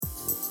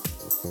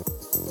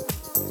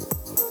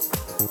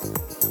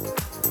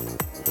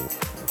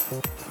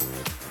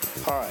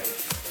Hi,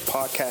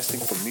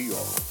 podcasting from New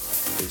York.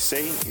 They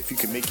say if you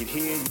can make it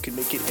here, you can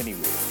make it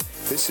anywhere.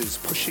 This is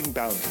Pushing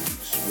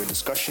Boundaries, where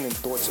discussion and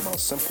thoughts about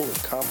simple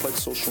and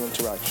complex social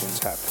interactions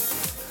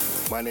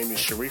happen. My name is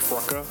Sharif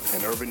Rucker,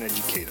 an urban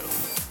educator.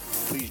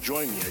 Please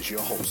join me as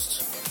your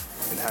host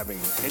in having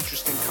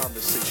interesting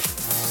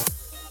conversations.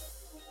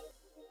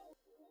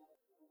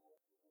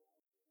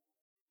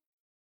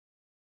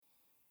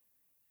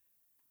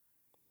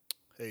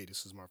 Hey,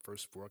 this is my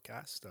first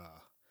broadcast,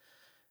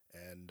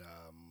 and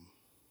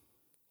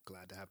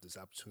glad to have this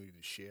opportunity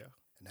to share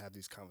and have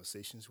these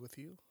conversations with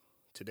you.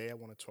 Today, I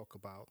want to talk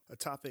about a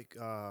topic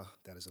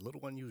that is a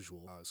little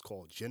unusual. It's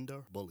called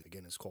gender bullying.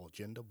 Again, it's called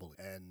gender bullying.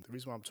 And the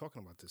reason why I'm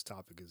talking about this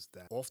topic is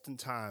that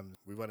oftentimes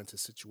we run into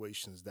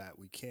situations that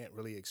we can't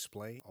really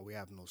explain or we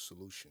have no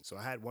solution. So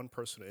I had one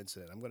personal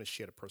incident. I'm going to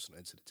share the personal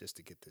incident just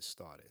to get this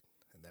started,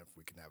 and then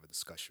we can have a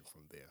discussion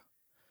from there.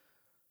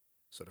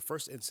 So the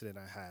first incident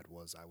I had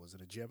was I was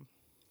in a gym,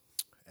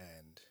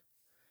 and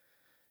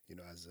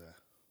as a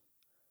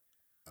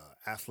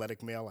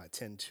athletic male, I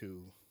tend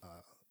to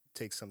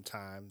take some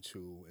time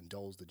to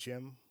indulge the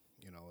gym.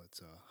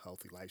 It's a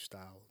healthy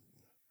lifestyle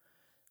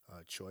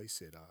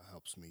choice. It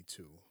helps me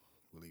to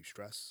relieve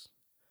stress,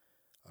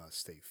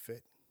 stay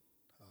fit.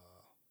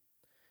 Uh,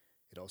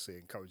 it also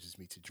encourages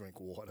me to drink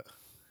water,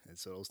 and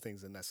so those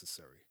things are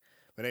necessary.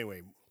 But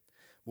anyway,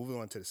 moving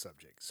on to the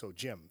subject. So,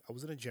 gym. I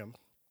was in a gym,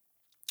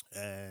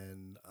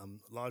 and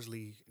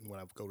largely when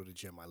I go to the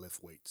gym, I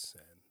lift weights,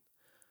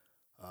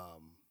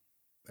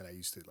 and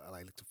I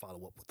like to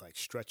follow up with like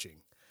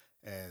stretching,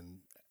 and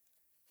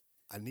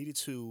I needed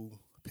to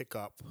pick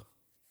up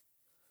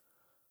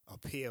a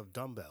pair of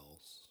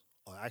dumbbells,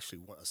 or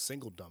actually a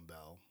single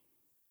dumbbell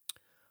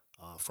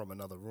from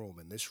another room.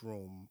 And this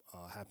room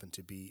happened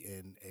to be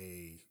in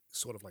a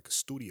sort of like a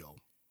studio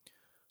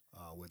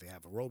where they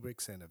have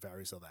aerobics and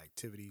various other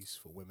activities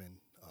for women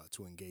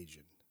to engage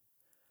in.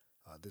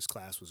 This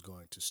class was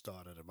going to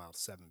start at about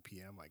 7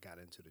 p.m. I got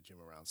into the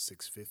gym around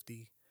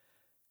 6:50.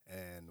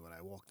 And when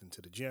I walked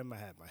into the gym, I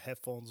had my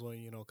headphones on,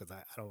 because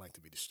I don't like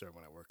to be disturbed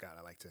when I work out.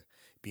 I like to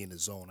be in the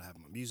zone. I have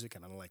my music,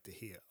 and I don't like to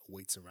hear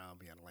weights around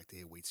me. I don't like to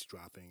hear weights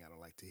dropping. I don't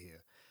like to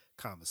hear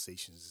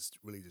conversations. It's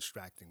really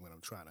distracting when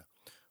I'm trying to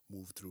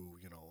move through,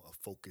 a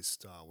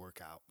focused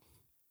workout.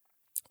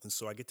 And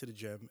so I get to the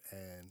gym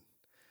and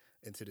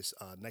into this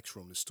next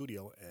room, the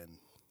studio, and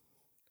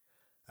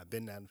I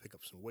bend down to pick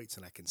up some weights,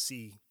 and I can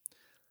see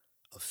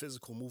a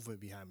physical movement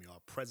behind me or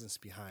a presence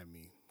behind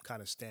me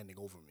kind of standing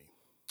over me.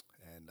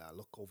 And I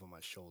look over my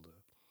shoulder,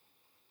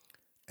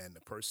 and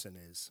the person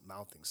is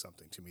mouthing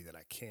something to me that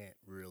I can't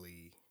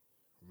really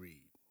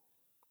read.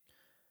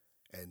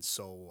 And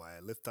so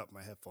I lift up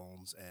my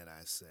headphones and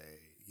I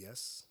say,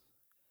 yes.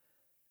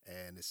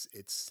 And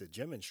it's the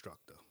gym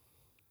instructor.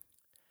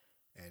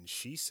 And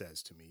she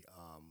says to me,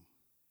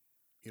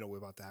 we're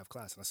about to have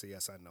class. And I say,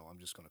 yes, I know. I'm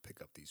just going to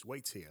pick up these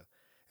weights here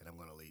and I'm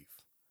going to leave.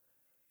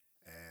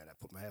 And I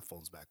put my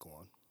headphones back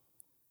on,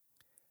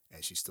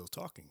 and she's still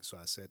talking. So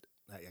I said,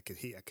 I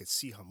could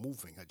see her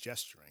moving, her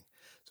gesturing.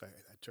 So I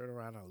turn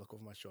around and I look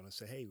over my shoulder and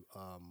say, hey,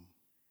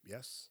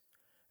 yes?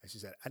 And she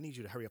said, I need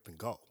you to hurry up and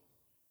go.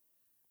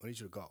 I need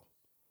you to go.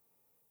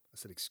 I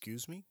said,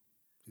 excuse me?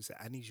 She said,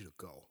 I need you to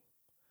go.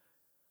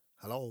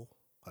 Hello,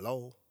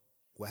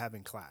 we're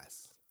having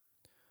class.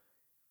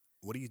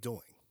 What are you doing?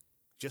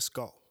 Just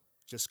go.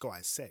 Just go.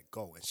 I said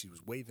go. And she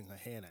was waving her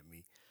hand at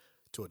me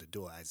toward the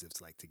door as if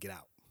it's like to get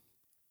out.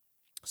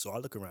 So I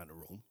look around the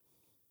room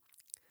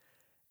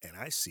and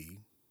I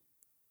see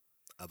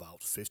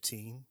about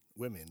 15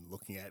 women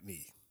looking at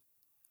me.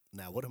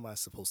 Now, what am I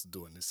supposed to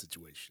do in this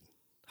situation?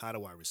 How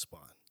do I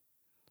respond?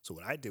 So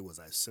what I did was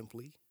I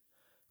simply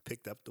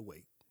picked up the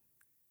weight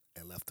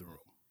and left the room.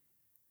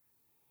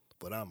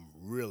 But I'm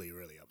really,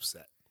 really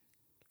upset,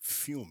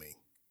 fuming,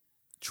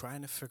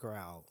 trying to figure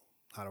out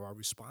how do I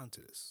respond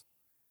to this.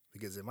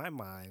 Because in my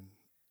mind,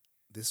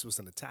 this was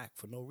an attack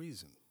for no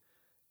reason.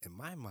 In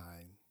my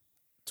mind,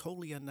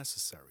 totally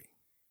unnecessary.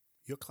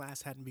 Your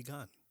class hadn't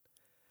begun.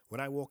 When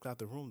I walked out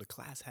the room, the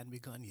class hadn't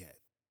begun yet.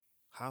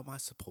 How am I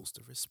supposed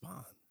to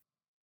respond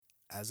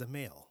as a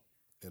male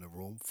in a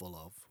room full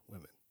of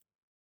women?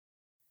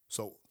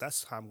 So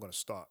that's how I'm going to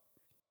start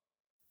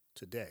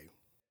today.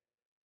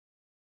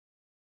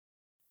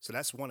 So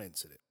that's one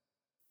incident.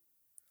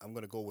 I'm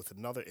going to go with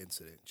another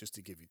incident just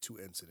to give you two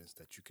incidents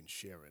that you can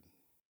share in.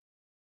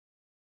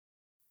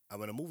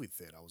 I'm in a movie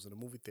theater. I was in a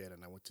movie theater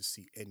and I went to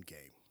see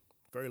Endgame.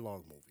 Very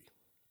long movie.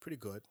 Pretty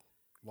good.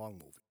 Long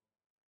movie.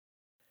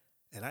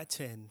 And I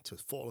tend to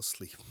fall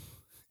asleep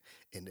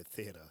in the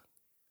theater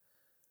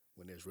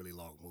when there's really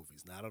long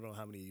movies. Now, I don't know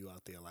how many of you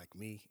out there like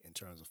me in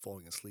terms of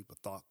falling asleep a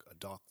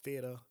dark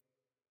theater.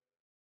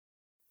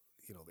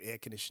 The air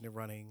conditioning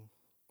running.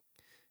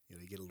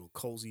 You get a little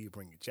cozy, you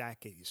bring your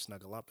jacket, you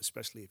snuggle up,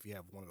 especially if you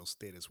have one of those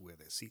theaters where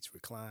the seats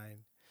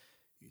recline.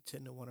 You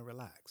tend to want to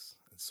relax.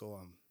 And so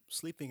I'm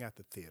sleeping at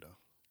the theater,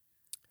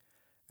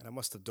 and I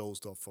must have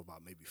dozed off for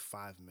about maybe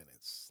 5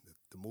 minutes.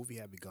 The movie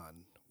had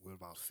begun. We're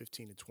about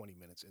 15 to 20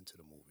 minutes into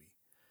the movie.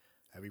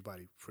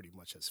 Everybody pretty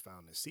much has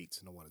found their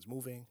seats. No one is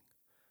moving.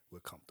 We're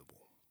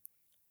comfortable.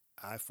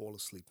 I fall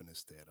asleep in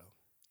this theater,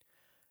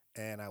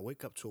 and I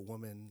wake up to a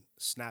woman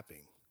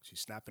snapping. She's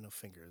snapping her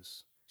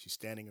fingers. She's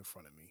standing in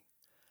front of me,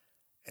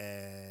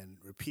 and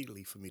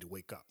repeatedly for me to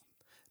wake up.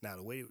 Now,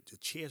 the way the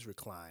chairs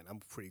recline, I'm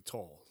pretty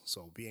tall.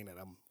 So, being that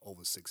I'm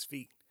over 6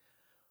 feet,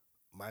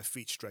 my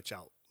feet stretch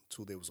out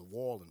till there was a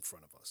wall in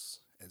front of us.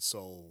 And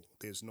so,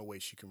 there's no way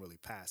she can really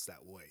pass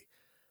that way.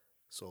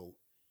 So,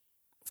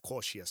 of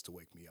course, she has to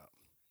wake me up.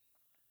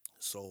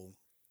 So,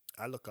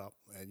 I look up,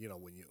 and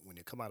when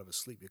you come out of a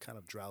sleep, you're kind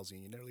of drowsy,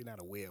 and you're really not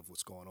aware of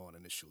what's going on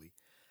initially.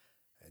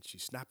 And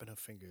she's snapping her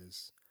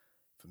fingers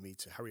for me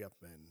to hurry up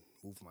and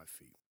move my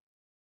feet.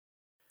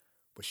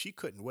 But she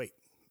couldn't wait.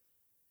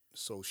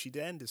 So she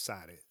then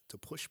decided to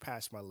push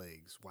past my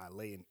legs while I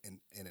lay in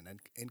an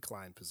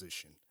inclined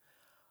position.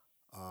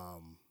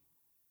 Um,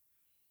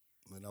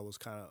 and I was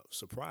kind of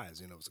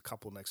surprised. There was a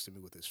couple next to me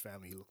with his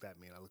family. He looked at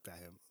me and I looked at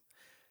him.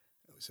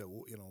 And we said,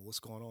 well, what's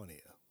going on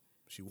here?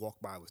 She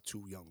walked by with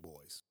two young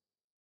boys.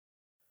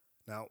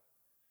 Now,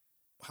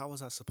 how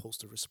was I supposed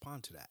to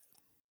respond to that?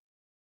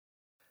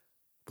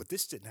 But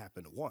this didn't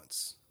happen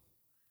once.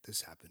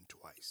 This happened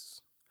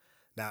twice.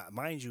 Now,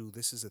 mind you,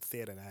 this is a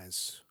theater that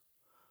has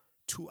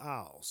two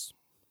aisles,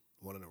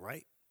 one on the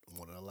right and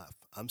one on the left.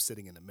 I'm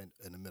sitting in the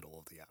middle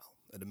of the aisle,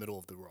 in the middle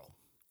of the row.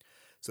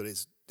 So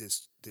there's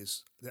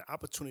the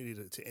opportunity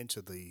to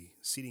enter the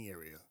seating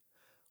area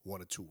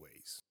one or two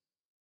ways.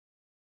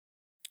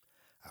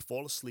 I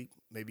fall asleep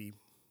maybe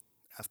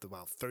after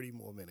about 30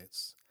 more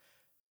minutes.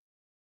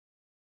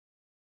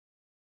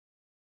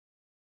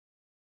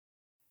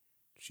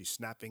 She's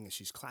snapping and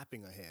she's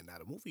clapping her hand. Now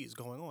the movie is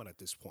going on at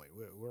this point.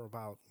 We're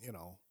about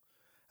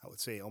I would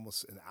say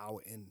almost an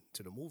hour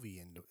into the movie,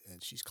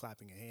 and she's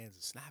clapping her hands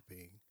and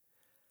snapping.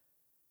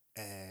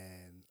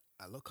 And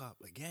I look up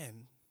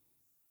again,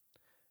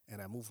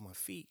 and I move my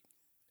feet,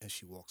 and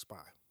she walks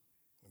by.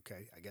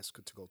 Okay, I guess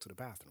good to go to the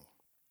bathroom.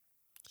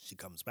 She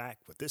comes back,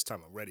 but this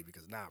time I'm ready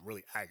because now I'm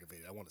really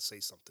aggravated. I want to say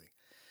something.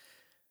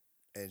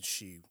 And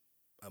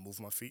I move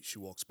my feet. She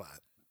walks by,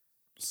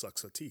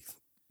 sucks her teeth.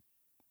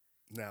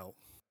 Now,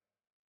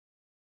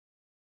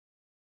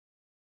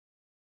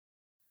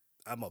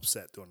 I'm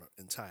upset during the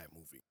entire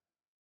movie.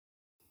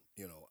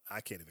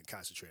 I can't even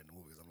concentrate on the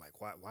movie because I'm like,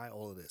 why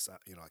all of this? I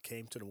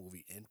came to the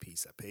movie in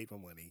peace. I paid my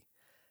money.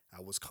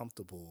 I was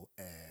comfortable,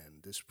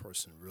 and this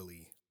person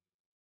really,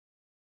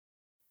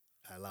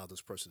 I allowed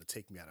this person to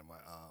take me out of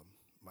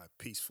my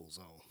peaceful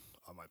zone,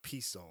 or my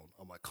peace zone,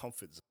 or my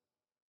comfort zone.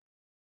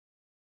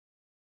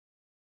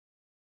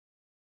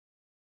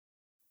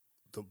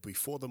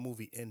 Before the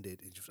movie ended,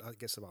 I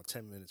guess about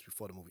 10 minutes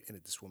before the movie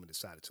ended, this woman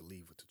decided to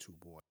leave with the two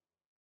boys.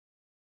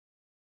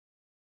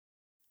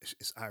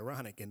 It's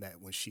ironic in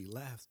that when she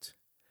left,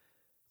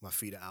 my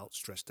feet are out,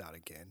 stretched out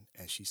again,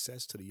 and she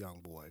says to the young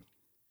boy,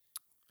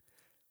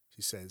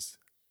 she says,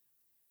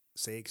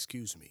 "Say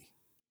excuse me."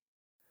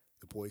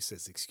 The boy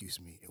says, "Excuse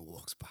me," and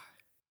walks by.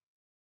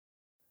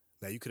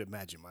 Now you could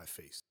imagine my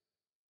face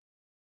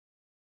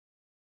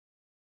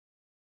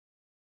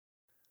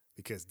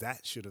because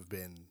that should have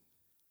been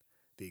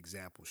the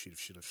example she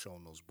should have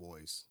shown those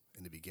boys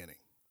in the beginning.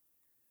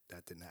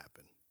 That didn't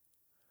happen.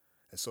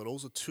 And so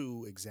those are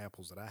two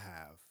examples that I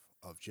have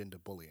of gender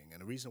bullying.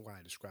 And the reason why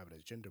I describe it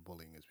as gender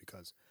bullying is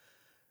because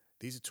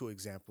these are two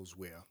examples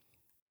where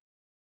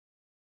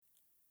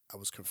I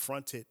was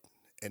confronted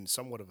in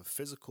somewhat of a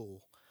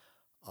physical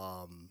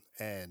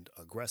and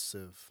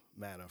aggressive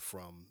manner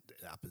from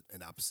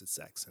an opposite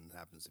sex, and it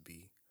happens to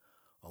be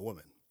a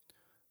woman.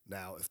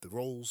 Now, if the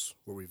roles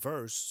were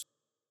reversed,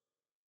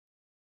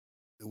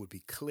 it would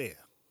be clear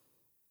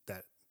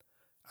that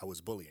I was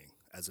bullying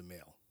as a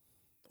male,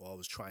 or I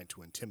was trying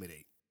to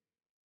intimidate,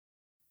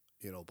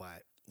 by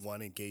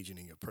one, engaging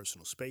in your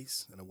personal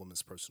space and a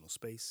woman's personal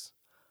space,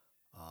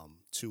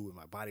 two, in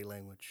my body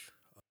language,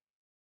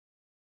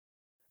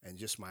 and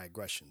just my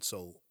aggression.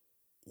 So,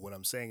 what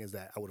I'm saying is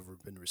that I would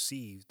have been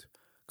received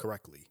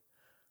correctly.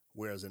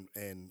 Whereas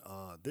in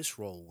this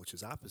role, which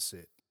is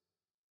opposite,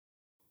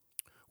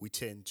 we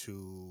tend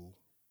to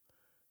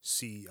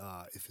see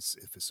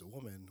if it's a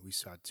woman, we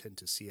tend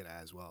to see it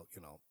as, well.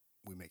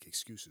 We make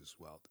excuses.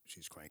 Well,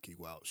 she's cranky.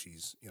 Well,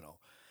 she's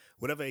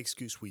whatever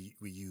excuse we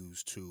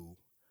use to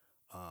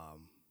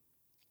um,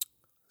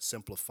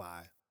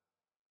 simplify,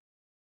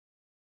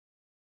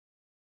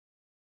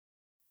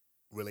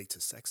 relate to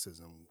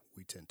sexism.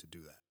 We tend to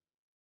do that.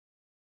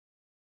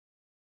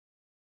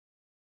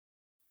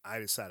 I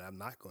decided I'm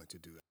not going to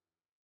do that,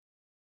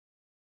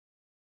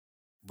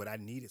 but I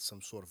needed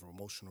some sort of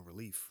emotional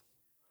relief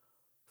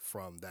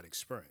from that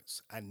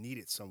experience. I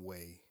needed some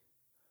way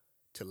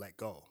to let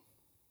go.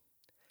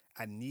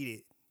 I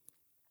needed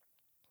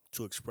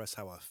to express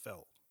how I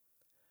felt.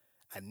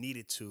 I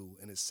needed to,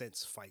 in a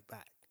sense, fight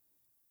back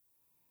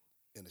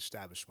and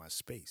establish my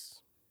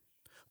space.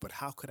 But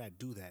how could I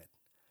do that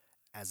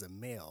as a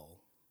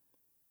male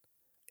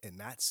and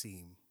not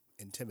seem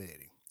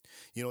intimidating?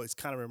 It's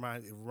kind of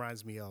it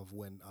reminds me of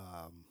when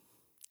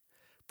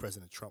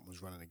President Trump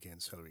was running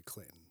against Hillary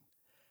Clinton,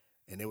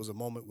 and there was a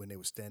moment when they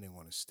were standing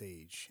on a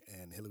stage,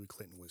 and Hillary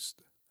Clinton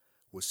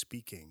was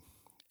speaking,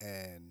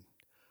 and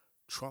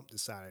Trump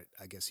decided,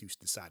 I guess he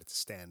decided to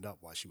stand up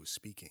while she was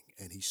speaking,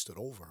 and he stood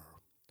over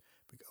her.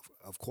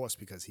 Of course,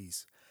 because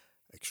he's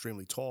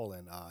extremely tall,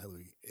 and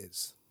Hillary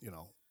is,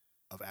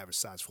 of average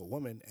size for a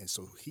woman, and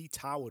so he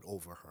towered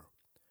over her.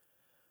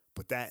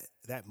 But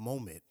that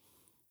moment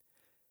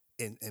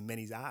in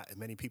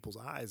many people's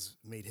eyes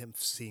made him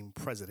seem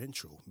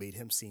presidential, made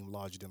him seem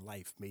larger than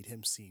life, made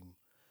him seem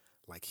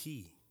like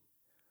he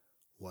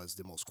was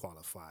the most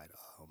qualified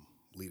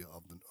leader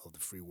of the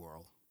free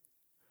world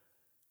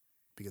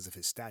because of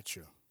his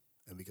stature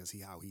and because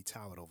how he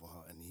towered over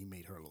her and he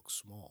made her look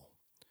small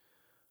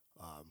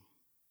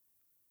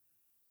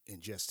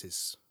in just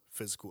his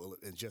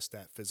in just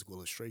that physical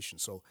illustration.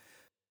 So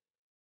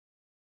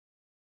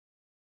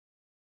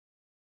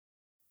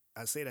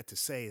I say that to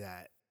say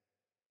that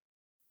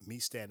me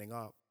standing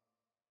up,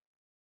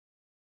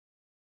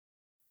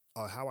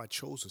 or how I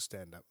chose to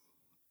stand up,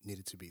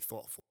 needed to be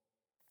thoughtful.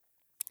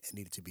 It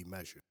needed to be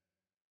measured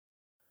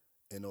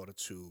in order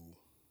to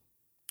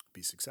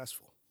be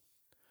successful.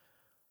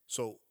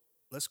 So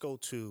let's go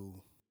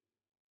to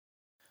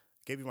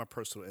gave you my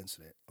personal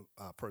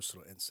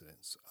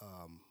incidents,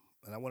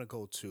 and I want to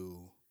go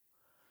to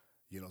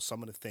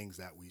some of the things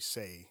that we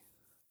say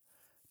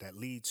that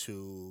lead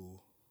to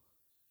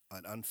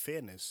an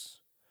unfairness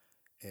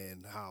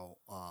in how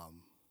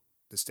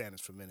the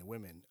standards for men and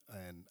women.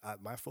 And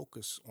my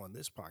focus on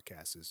this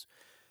podcast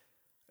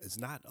is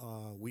not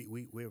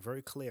we're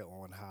very clear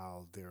on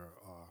how there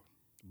are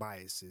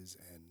biases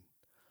and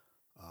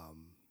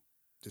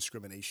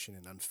discrimination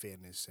and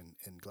unfairness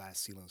and glass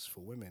ceilings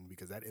for women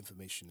because that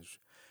information is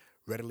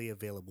readily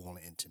available on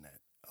the internet.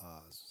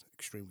 It's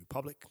extremely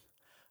public.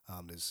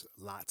 There's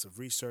lots of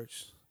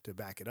research to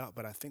back it up,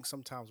 but I think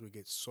sometimes we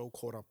get so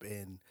caught up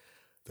in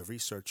the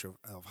research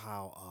of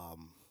how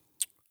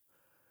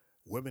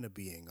women are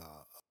being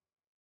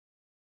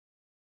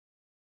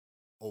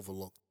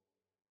overlooked,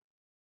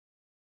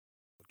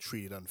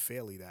 treated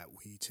unfairly, that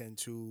we tend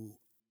to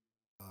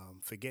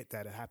forget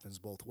that it happens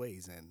both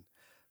ways. And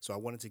so I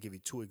wanted to give you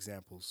two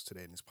examples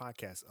today in this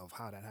podcast of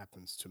how that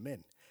happens to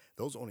men.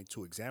 Those are only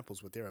two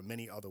examples, but there are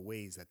many other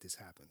ways that this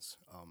happens.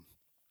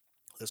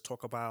 Let's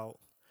talk about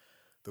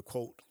the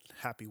quote,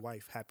 happy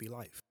wife, happy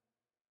life.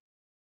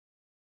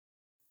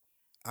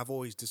 I've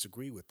always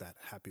disagreed with that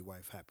happy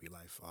wife, happy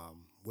life.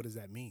 What does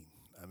that mean?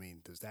 I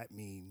mean, does that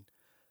mean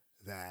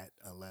that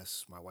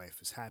unless my wife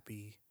is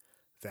happy,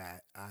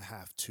 that I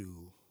have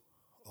to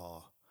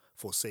uh,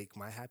 forsake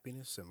my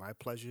happiness and my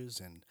pleasures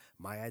and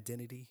my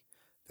identity,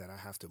 that I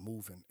have to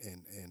move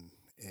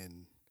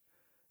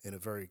in a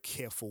very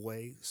careful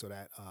way so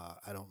that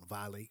I don't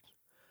violate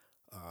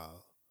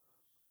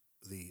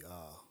the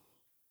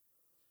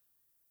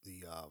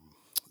the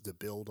the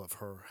build of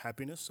her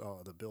happiness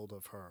or the build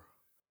of her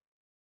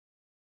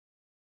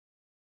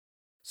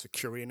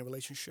security in the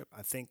relationship.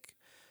 I think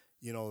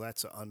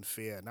that's an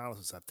unfair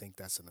analysis. I think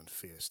that's an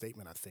unfair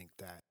statement. I think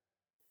that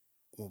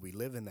when we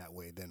live in that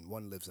way, then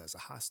one lives as a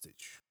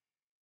hostage.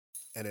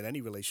 And in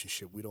any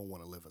relationship, we don't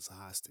want to live as a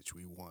hostage.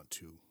 We want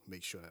to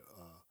make sure that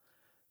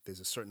there's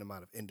a certain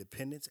amount of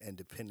independence and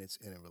dependence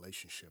in a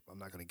relationship. I'm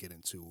not going to get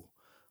into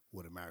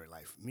what a married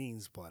life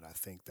means, but I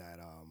think that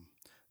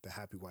the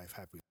happy wife,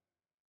 happy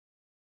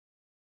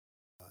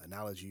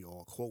analogy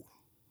or quote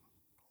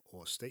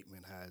or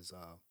statement has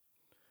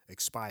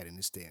expired in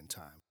this day and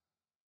time.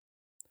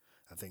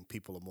 I think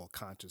people are more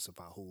conscious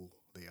about who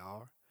they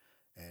are,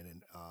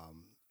 and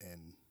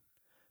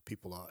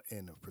people are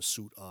in a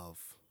pursuit of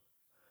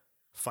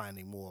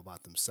finding more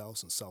about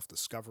themselves and self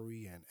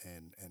discovery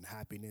and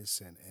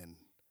happiness and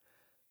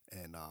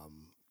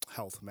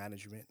health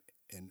management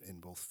in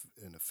both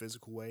in a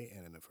physical way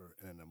and in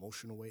an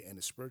emotional way and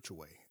a spiritual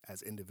way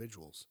as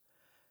individuals.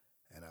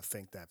 And I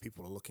think that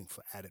people are looking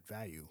for added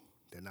value.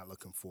 They're not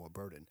looking for a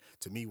burden.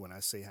 To me, when I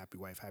say happy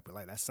wife, happy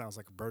life, that sounds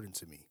like a burden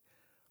to me.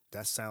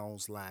 That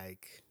sounds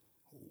like,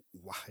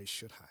 why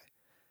should I?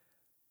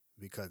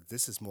 Because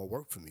this is more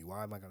work for me.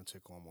 Why am I going to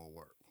take on more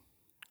work?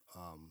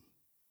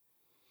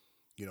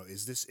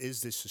 Is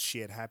this a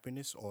shared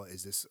happiness or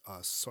is this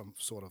some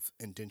sort of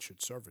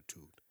indentured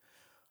servitude?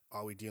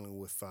 Are we dealing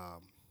with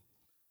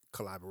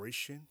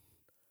collaboration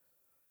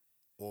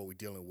or are we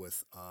dealing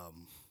with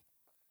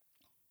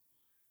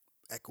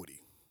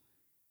equity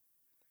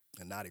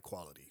and not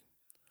equality?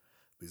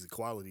 Because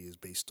equality is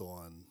based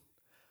on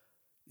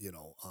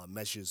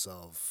measures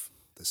of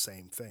the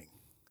same thing.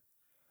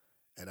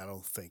 And I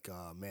don't think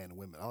man and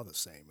women are the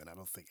same. And I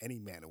don't think any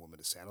man and woman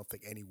is the same. I don't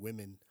think any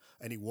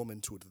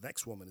woman to the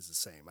next woman is the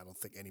same. I don't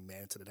think any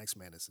man to the next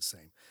man is the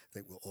same. I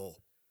think we're all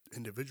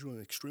individual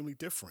and extremely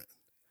different.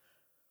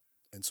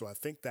 And so I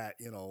think that,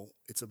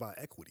 it's about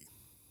equity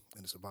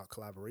and it's about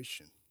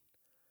collaboration.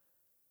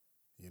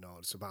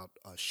 It's about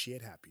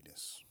shared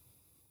happiness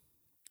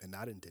and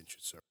not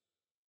indentured service.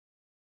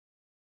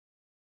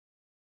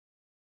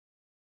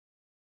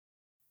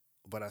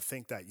 But I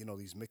think that,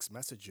 these mixed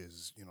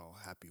messages,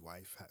 happy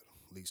wife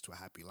leads to a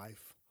happy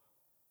life,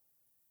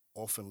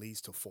 often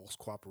leads to false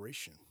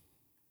cooperation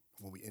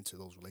when we enter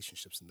those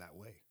relationships in that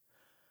way.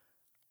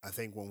 I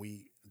think when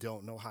we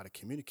don't know how to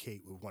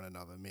communicate with one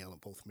another,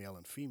 both male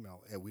and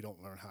female, and we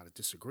don't learn how to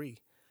disagree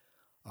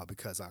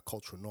because our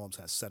cultural norms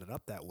have set it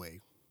up that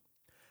way,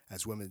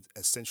 as women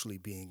essentially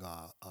being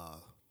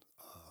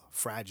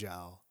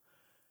fragile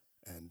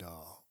and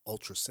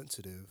ultra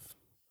sensitive,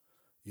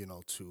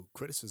 to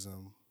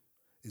criticism,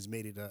 is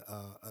made it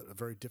a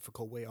very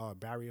difficult way or a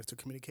barrier to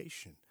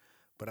communication.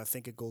 But I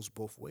think it goes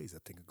both ways. I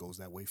think it goes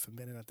that way for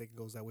men, and I think it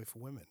goes that way for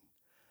women.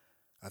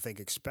 I think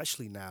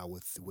especially now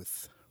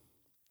with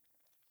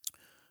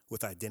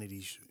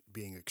identities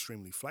being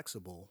extremely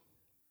flexible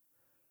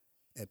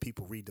and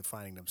people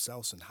redefining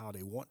themselves and how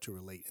they want to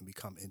relate and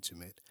become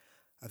intimate,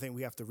 I think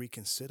we have to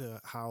reconsider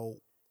how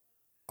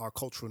our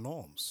cultural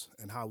norms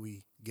and how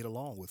we get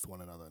along with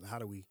one another and how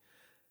do we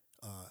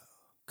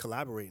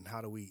collaborate and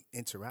how do we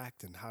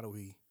interact and how do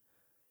we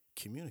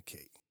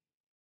communicate.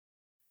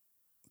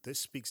 This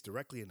speaks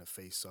directly in the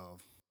face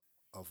of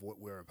what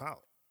we're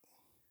about,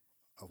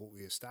 of what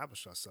we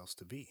establish ourselves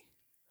to be.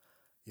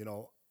 You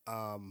know,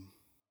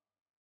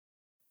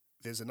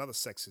 there's another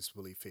sexist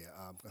belief here.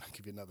 I'm going to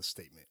give you another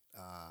statement.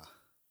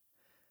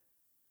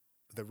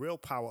 The real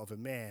power of a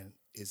man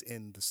is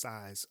in the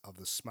size of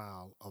the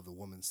smile of the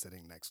woman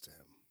sitting next to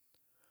him.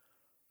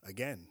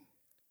 Again,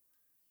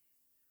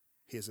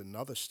 here's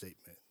another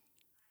statement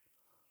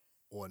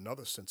or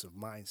another sense of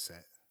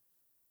mindset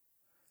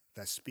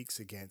that speaks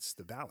against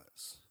the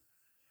balance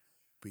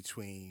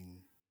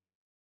between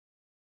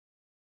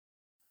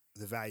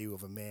the value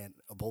of a man,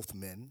 of both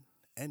men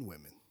and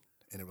women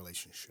in a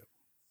relationship.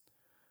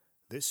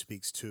 This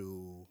speaks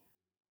to,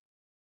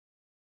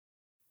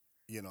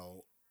 you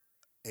know,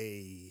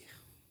 a,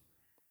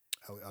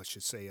 I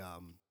should say,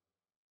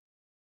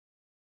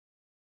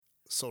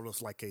 sort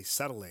of like a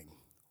settling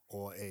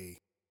or a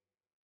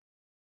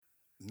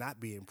not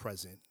being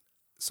present.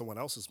 Someone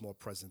else is more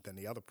present than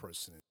the other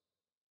person.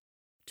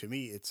 To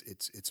me,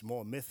 it's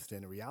more myth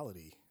than a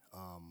reality.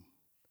 Um,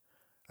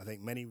 I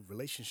think many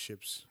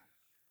relationships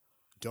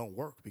don't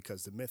work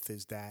because the myth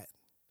is that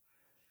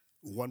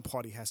one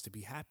party has to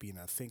be happy, and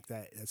I think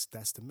that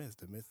that's the myth.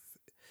 The myth,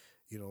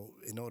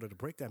 in order to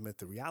break that myth,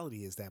 the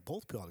reality is that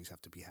both parties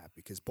have to be happy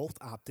because both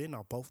opt in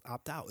or both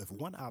opt out. If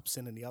one opts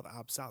in and the other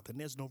opts out, then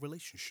there's no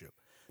relationship.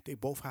 They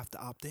both have to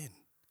opt in.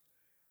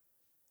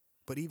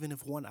 But even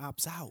if one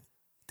opts out,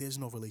 there's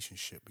no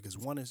relationship because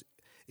one is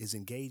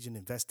engaged in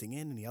investing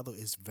in and the other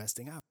is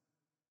investing out.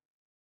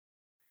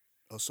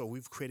 So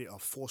we've created a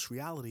false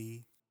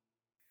reality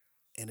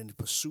and in the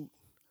pursuit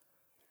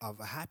of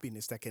a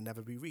happiness that can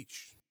never be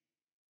reached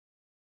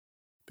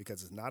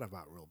because it's not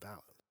about real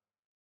balance.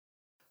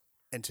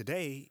 And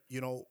today,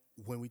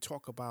 when we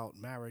talk about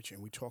marriage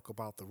and we talk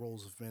about the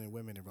roles of men and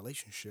women in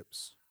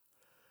relationships,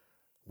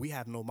 we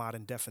have no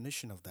modern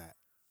definition of that.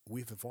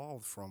 We've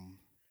evolved from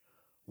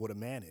what a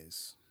man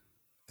is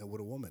and what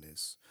a woman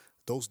is.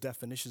 Those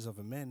definitions of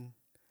a man,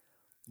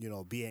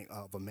 being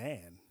of a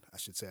man, I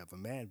should say, of a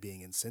man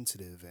being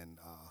insensitive and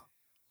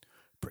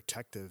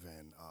protective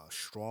and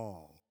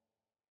strong.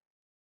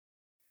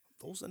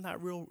 Those are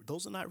not real.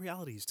 Those are not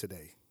realities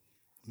today.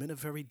 Men are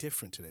very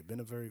different today. Men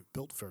are very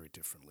built very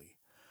differently.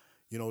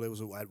 There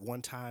was at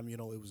one time, it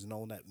was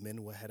known that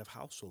men were head of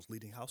households,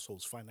 leading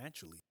households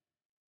financially.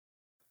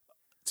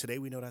 Today,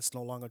 we know that's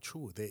no longer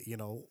true.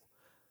 Glory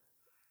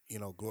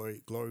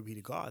be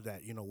to God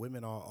that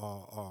women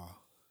are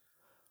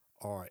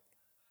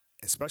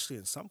especially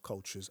in some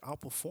cultures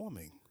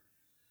outperforming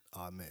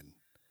men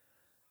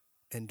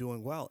and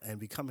doing well and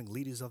becoming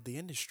leaders of the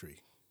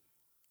industry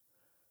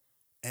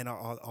and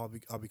are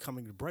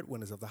becoming the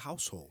breadwinners of the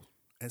household.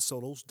 And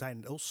so those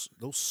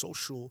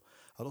social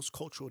or those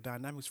cultural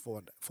dynamics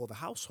for the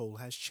household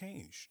has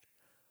changed.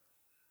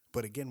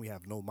 But again, we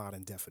have no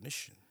modern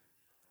definition.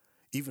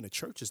 Even the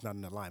church is not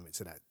in alignment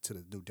to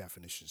the new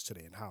definitions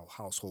today and how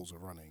households are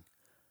running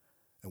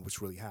and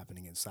what's really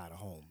happening inside of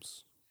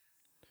homes.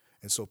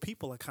 And so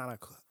people are kind of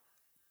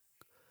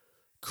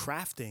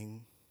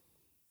crafting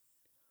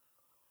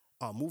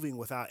or moving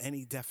without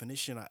any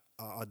definition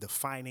or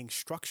defining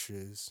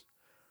structures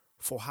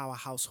for how a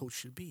household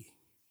should be,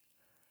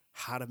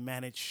 how to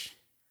manage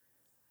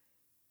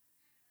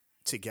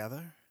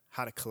together,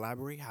 how to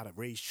collaborate, how to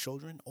raise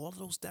children. All of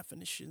those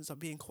definitions are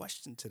being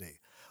questioned today.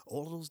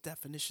 All of those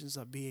definitions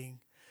are being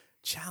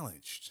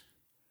challenged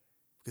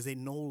because they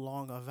no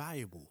longer are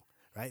valuable,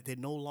 right? They're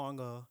no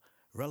longer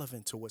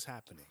relevant to what's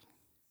happening,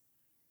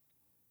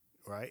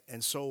 right?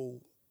 And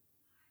so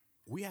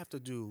we have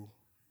to do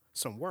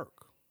some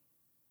work.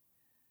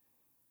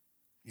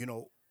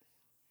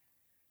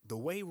 The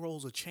way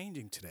roles are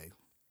changing today,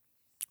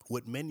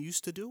 what men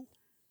used to do,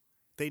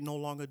 they no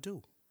longer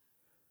do.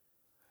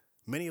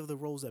 Many of the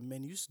roles that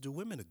men used to do,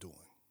 women are doing.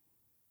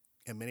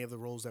 And many of the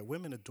roles that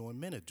women are doing,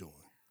 men are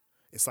doing.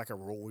 It's like a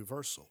role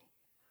reversal.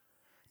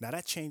 Now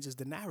that changes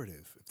the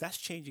narrative. If that's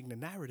changing the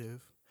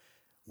narrative,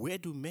 where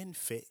do men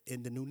fit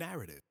in the new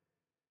narrative?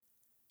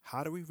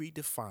 How do we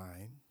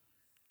redefine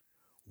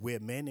where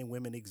men and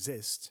women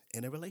exist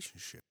in a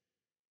relationship?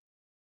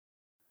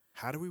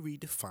 How do we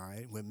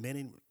redefine where men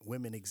and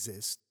women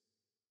exist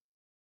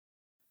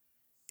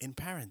in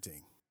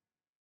parenting?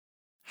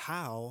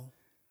 How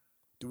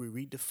do we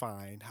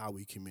redefine how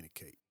we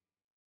communicate?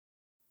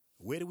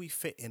 Where do we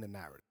fit in the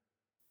narrative?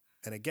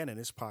 And again, in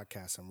this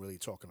podcast, I'm really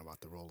talking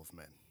about the role of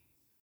men.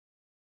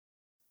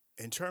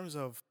 In terms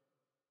of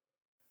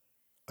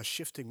a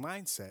shifting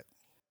mindset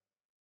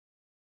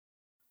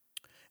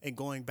and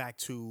going back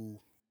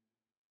to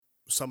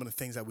some of the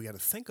things that we got to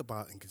think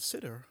about and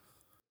consider,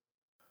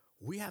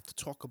 we have to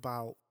talk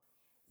about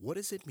what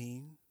does it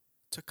mean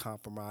to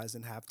compromise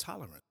and have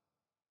tolerance.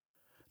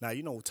 Now,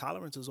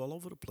 tolerance is all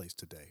over the place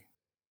today,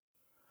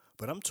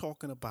 but I'm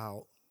talking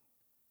about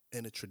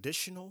in a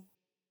traditional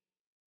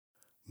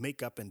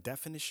makeup and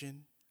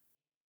definition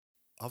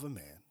of a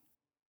man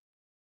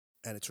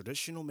and a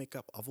traditional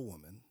makeup of a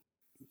woman.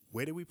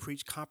 Where do we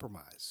preach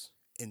compromise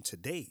in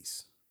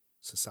today's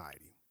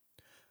society?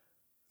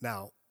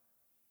 Now,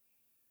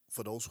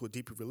 for those who are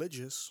deeply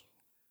religious,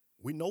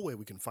 we know where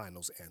we can find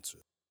those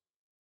answers.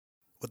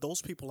 But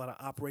those people that are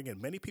operating,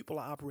 and many people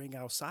are operating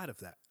outside of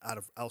that,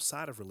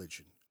 outside of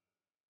religion,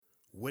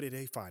 where do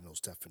they find those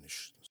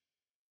definitions?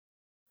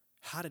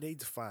 How do they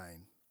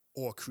define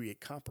or create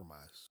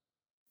compromise?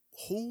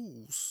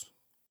 Who's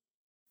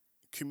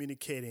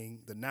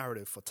communicating the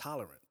narrative for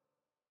tolerance?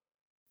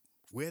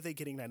 Where are they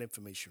getting that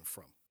information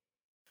from?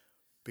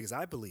 Because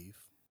I believe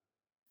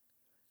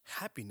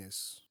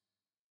happiness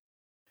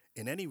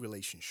in any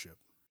relationship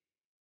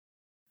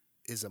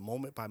is a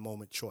moment by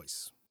moment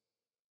choice.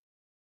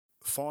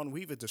 Fawn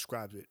Weaver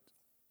describes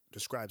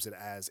it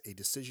as a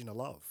decision to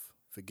love,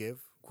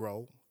 forgive,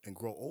 grow, and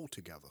grow old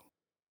together.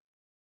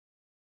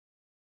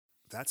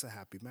 That's a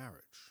happy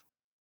marriage.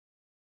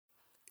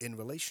 In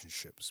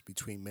relationships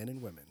between men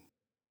and women,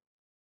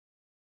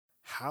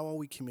 how are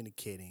we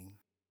communicating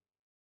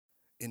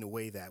in a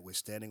way that we're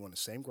standing on the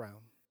same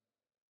ground,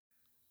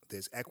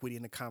 there's equity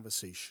in the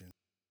conversation,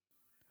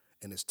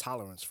 and there's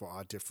tolerance for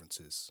our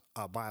differences,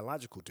 our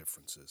biological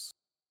differences,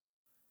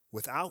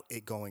 without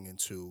it going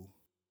into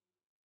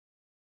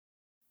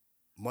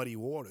muddy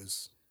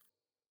waters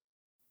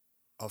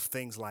of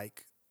things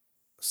like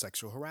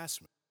sexual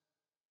harassment,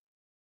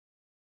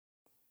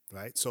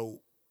 right?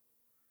 So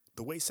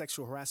the way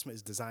sexual harassment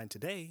is designed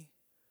today,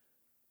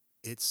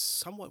 it's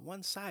somewhat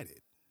one-sided.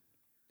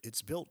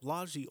 It's built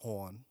largely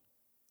on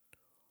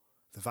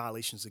the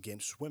violations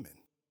against women.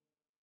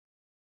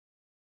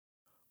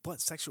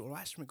 But sexual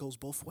harassment goes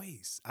both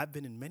ways. I've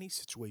been in many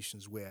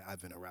situations where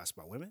I've been harassed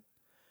by women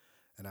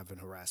and I've been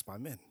harassed by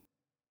men.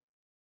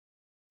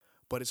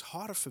 But it's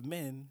harder for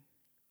men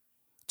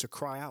to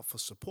cry out for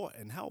support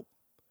and help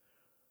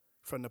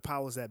from the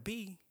powers that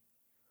be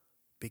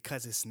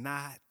because it's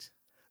not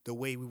the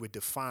way we were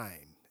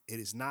defined. It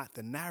is not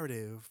the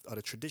narrative or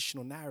the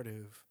traditional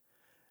narrative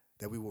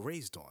that we were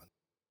raised on.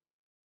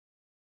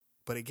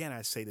 But again,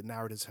 I say the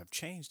narratives have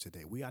changed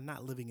today. We are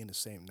not living in the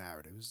same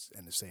narratives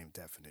and the same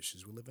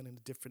definitions. We're living in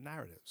different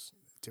narratives,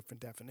 different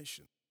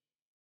definitions.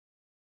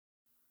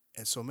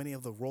 And so many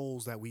of the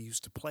roles that we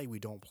used to play, we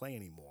don't play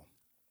anymore.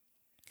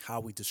 How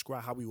we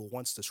were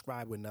once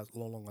described, we're no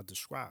longer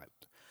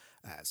described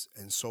as.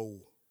 And so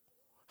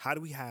how do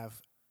we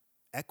have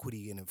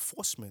equity and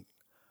enforcement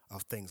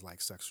of things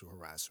like sexual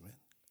harassment?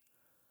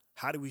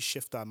 How do we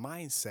shift our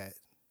mindset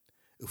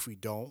if we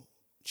don't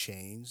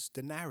change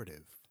the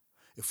narrative?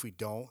 If we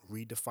don't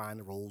redefine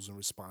the roles and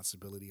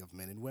responsibility of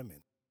men and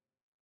women?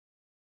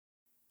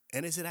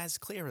 And is it as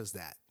clear as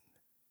that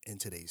in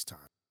today's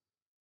time?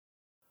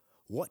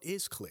 What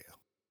is clear?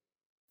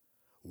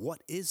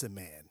 What is a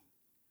man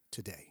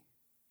today?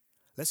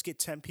 Let's get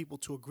 10 people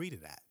to agree to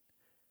that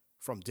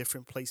from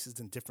different places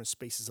and different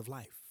spaces of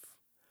life.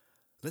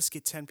 Let's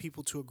get 10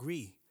 people to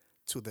agree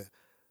to the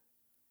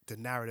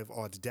narrative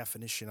or the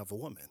definition of a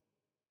woman.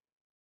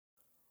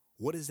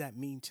 What does that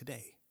mean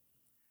today?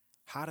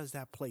 How does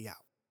that play out?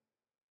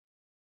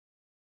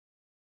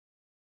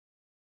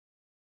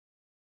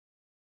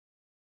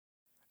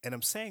 And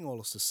I'm saying all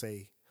this to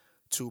say,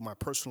 to my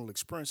personal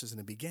experiences in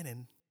the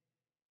beginning,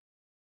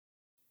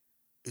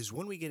 is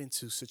when we get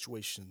into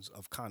situations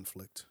of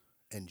conflict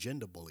and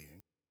gender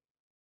bullying,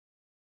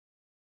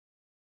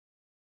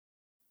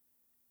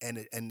 and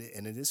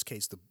in this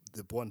case, the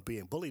one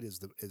being bullied is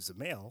the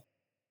male.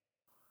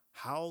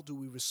 How do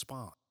we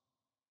respond?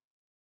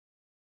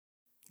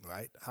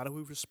 Right? How do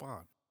we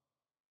respond?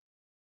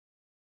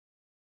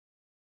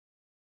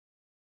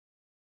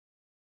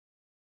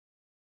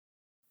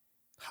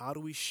 How do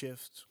we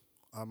shift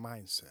our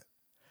mindset?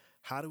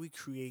 How do we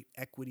create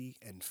equity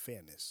and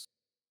fairness?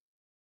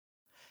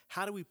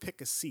 How do we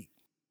pick a seat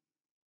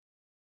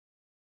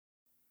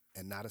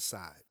and not a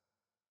side?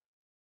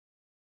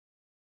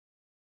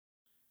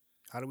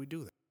 How do we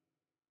do that?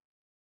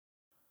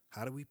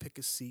 How do we pick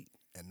a seat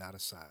and not a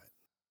side?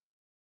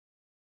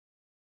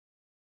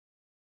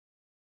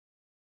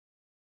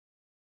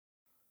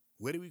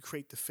 Where do we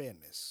create the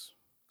fairness?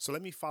 So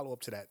let me follow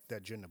up to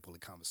that gender bully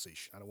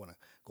conversation. I don't want to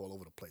go all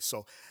over the place.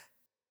 So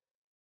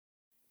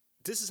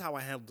this is how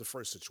I handled the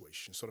first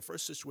situation. So the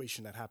first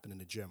situation that happened in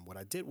the gym, what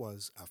I did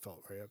was I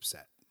felt very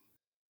upset.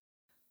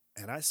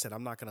 And I said,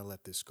 I'm not going to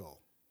let this go.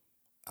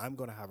 I'm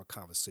going to have a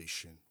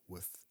conversation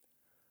with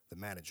the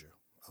manager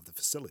of the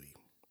facility.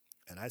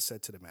 And I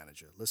said to the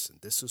manager, listen,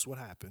 this is what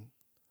happened.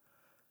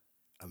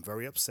 I'm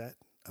very upset.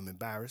 I'm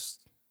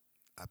embarrassed.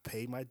 I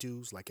paid my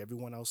dues like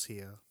everyone else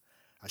here.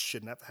 I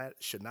should not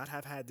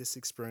have had this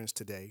experience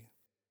today.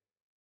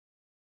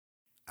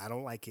 I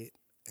don't like it.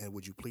 And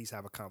would you please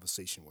have a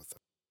conversation with her?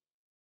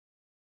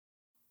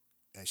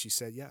 And she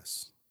said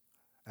yes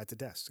at the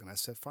desk. And I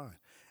said fine.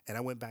 And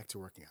I went back to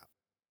working out.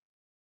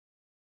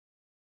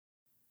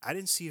 I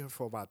didn't see her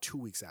for about 2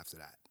 weeks after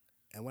that.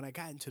 And when I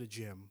got into the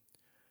gym,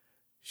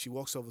 she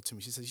walks over to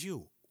me. She says,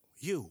 you,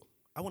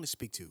 I want to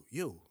speak to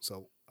you.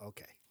 So,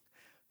 okay,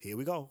 here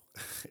we go.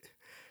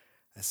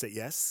 I said,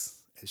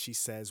 yes. And she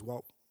says,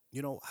 well,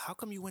 how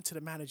come you went to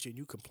the manager and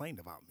you complained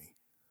about me?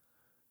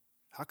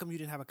 How come you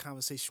didn't have a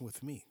conversation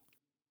with me?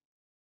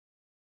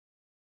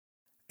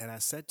 And I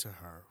said to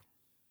her,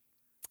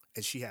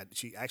 and she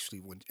actually,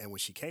 when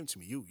she came to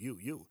me,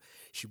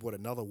 she brought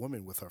another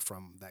woman with her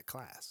from that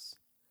class.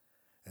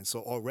 And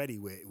so already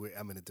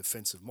I'm in a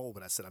defensive mode,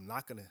 but I said,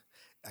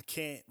 I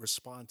can't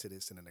respond to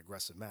this in an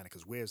aggressive manner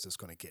because where's this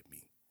going to get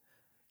me?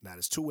 Now,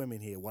 there's two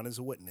women here. One is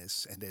a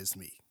witness and there's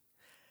me.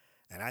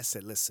 And I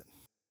said, listen,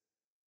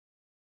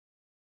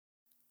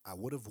 I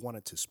would have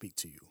wanted to speak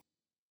to you,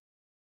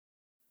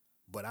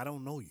 but I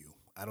don't know you.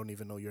 I don't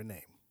even know your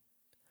name.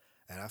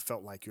 And I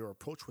felt like your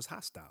approach was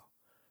hostile.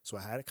 So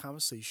I had a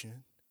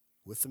conversation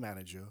with the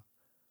manager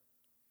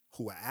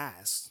who I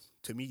asked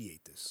to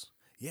mediate this.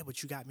 Yeah,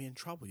 but you got me in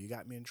trouble. You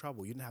got me in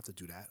trouble. You didn't have to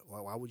do that.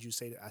 Why would you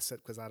say that? I said,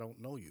 because I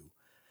don't know you.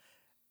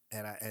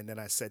 And then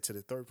I said to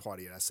the third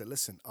party, and I said,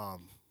 listen,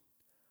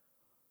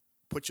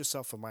 put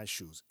yourself in my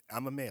shoes.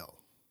 I'm a male.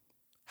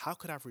 How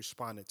could I have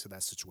responded to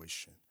that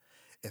situation?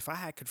 If I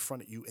had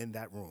confronted you in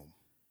that room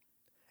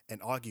and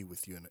argued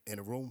with you in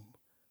a room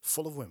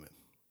full of women,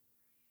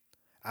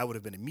 I would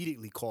have been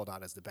immediately called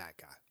out as the bad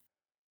guy.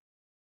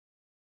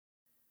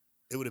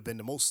 It would have been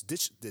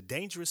the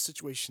dangerous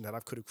situation that I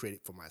could have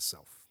created for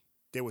myself.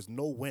 There was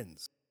no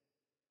wins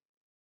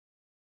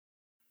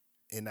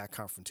in that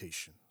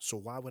confrontation. So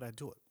why would I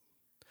do it?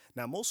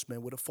 Now, most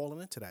men would have fallen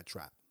into that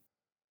trap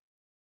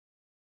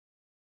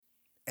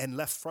and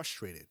left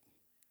frustrated,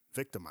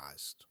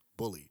 victimized,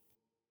 bullied.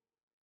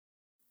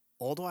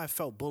 Although I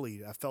felt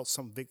bullied, I felt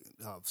some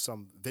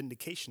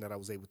vindication that I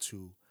was able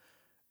to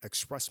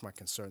express my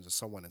concerns to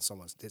someone and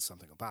someone did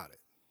something about it.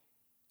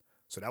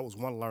 So that was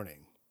one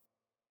learning.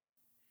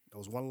 That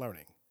was one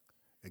learning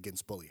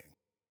against bullying.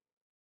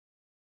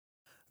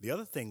 The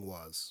other thing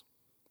was,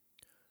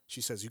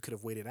 she says, you could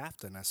have waited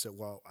after. And I said,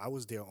 well, I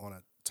was there on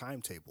a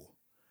timetable.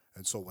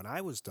 And so when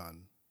I was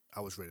done, I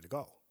was ready to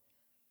go.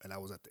 And I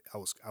was at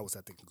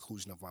the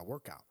conclusion of my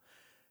workout.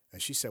 And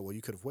she said, well,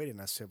 you could have waited.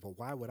 And I said, well,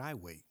 why would I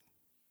wait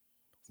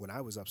when I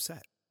was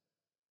upset?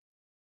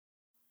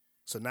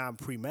 So now I'm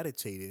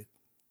premeditated.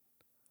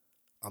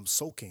 I'm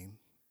soaking,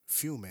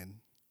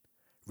 fuming,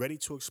 ready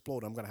to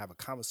explode. I'm going to have a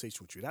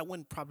conversation with you. That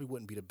probably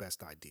wouldn't be the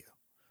best idea.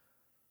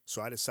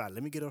 So I decided,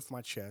 let me get it off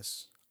my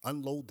chest,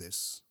 unload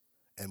this,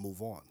 and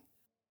move on.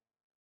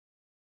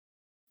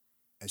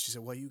 And she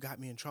said, well, you got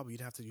me in trouble. You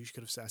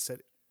could have said,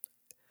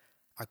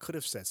 I could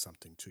have said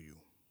something to you,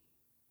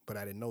 but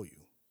I didn't know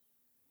you.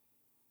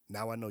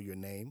 Now I know your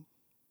name.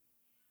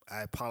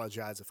 I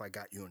apologize if I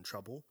got you in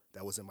trouble.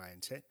 That wasn't my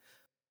intent.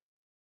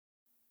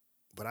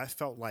 But I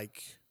felt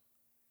like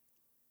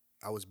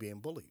I was being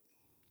bullied.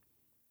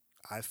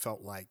 I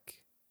felt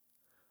like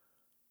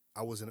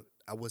I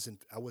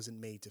wasn't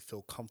made to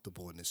feel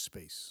comfortable in this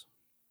space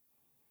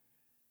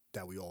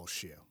that we all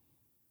share.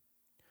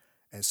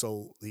 And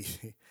so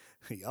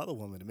the other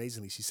woman,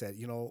 amazingly, she said,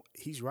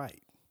 he's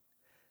right.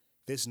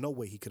 There's no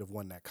way he could have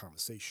won that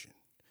conversation.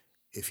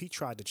 If he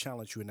tried to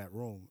challenge you in that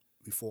room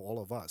before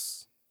all of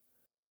us,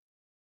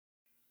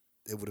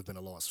 it would have been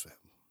a loss for him.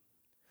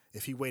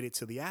 If he waited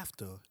till the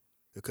after,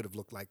 it could have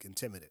looked like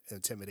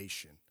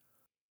intimidation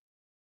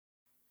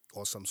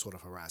or some sort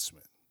of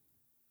harassment.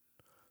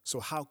 So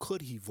how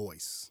could he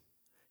voice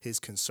his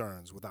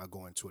concerns without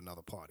going to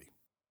another party?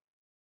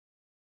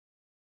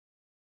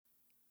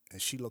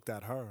 And she looked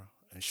at her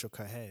and shook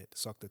her head,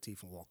 sucked her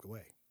teeth, and walked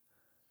away.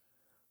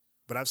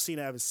 But I've seen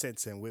her ever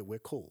since, and we're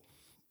cool.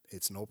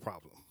 It's no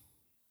problem.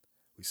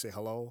 We say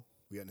hello,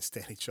 we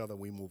understand each other,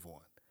 we move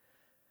on.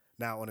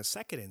 Now, on a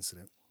second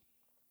incident,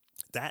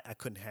 that I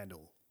couldn't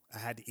handle. I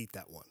had to eat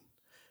that one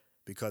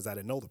because I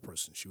didn't know the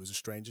person. She was a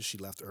stranger. She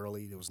left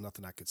early. There was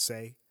nothing I could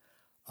say.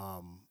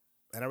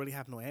 And I really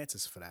have no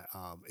answers for that.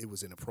 It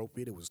was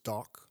inappropriate. It was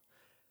dark.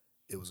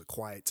 It was a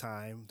quiet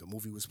time. The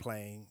movie was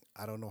playing.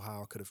 I don't know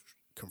how I could have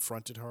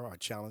confronted her or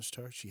challenged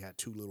her. She had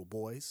two little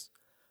boys.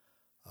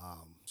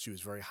 She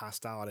was very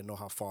hostile. I didn't know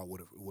how far it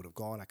would have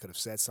gone. I could have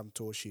said something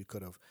to her. She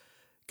could have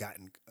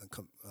gotten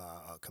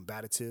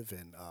combative,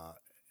 and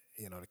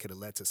it could have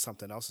led to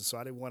something else. And so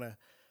I didn't want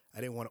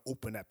to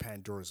open that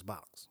Pandora's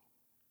box.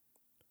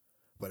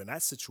 But in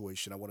that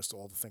situation, I want us to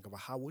all to think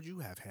about how would you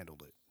have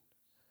handled it?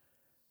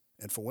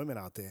 And for women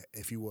out there,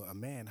 if you were a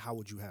man, how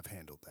would you have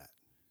handled that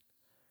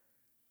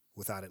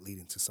without it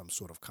leading to some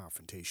sort of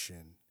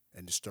confrontation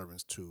and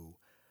disturbance to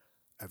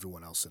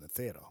everyone else in the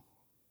theater?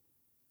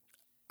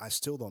 I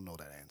still don't know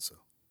that answer.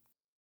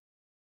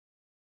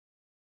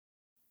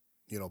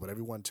 But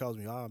everyone tells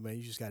me, "Oh man,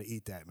 you just got to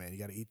eat that, man. You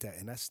got to eat that."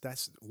 And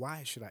that's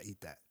why should I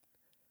eat that?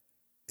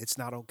 It's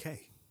not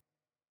okay.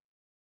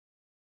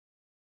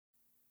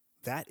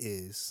 That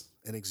is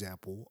an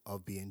example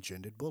of being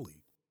gendered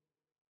bullied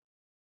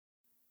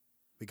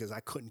because I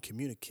couldn't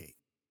communicate.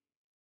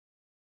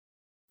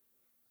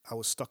 I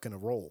was stuck in a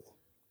role,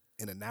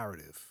 in a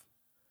narrative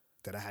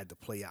that I had to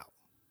play out.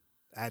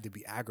 I had to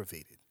be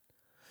aggravated.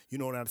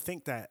 And I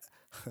think that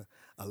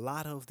a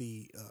lot of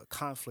the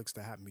conflicts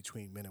that happen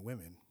between men and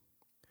women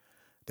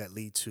that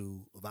lead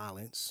to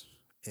violence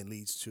and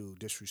leads to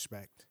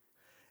disrespect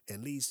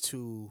and leads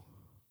to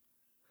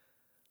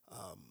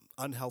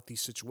unhealthy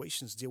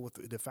situations deal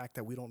with the fact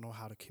that we don't know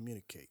how to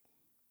communicate.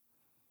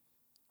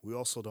 We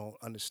also don't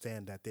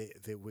understand that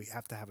we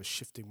have to have a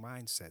shifting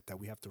mindset, that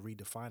we have to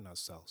redefine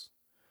ourselves,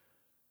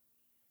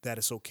 that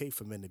it's okay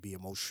for men to be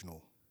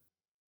emotional,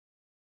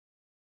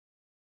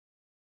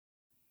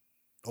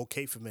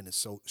 okay for men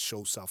to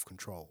show self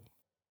control.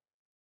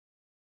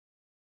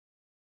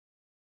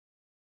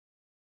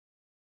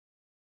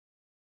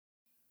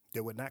 They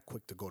were not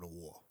quick to go to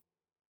war.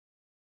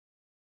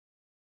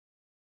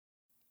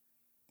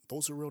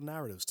 Those are real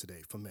narratives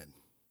today for men.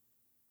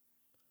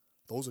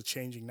 Those are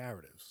changing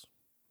narratives.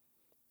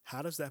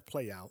 How does that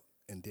play out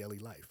in daily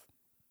life?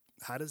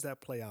 How does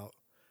that play out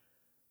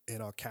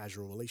in our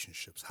casual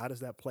relationships? How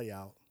does that play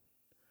out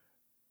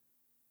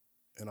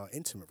in our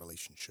intimate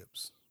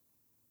relationships?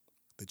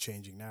 The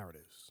changing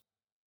narratives.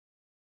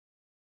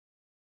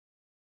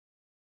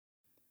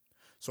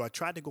 So I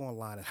tried to go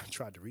online and I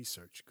tried to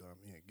research.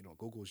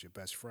 Google's your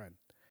best friend.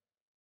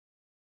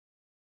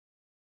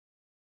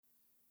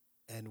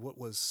 And what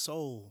was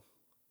so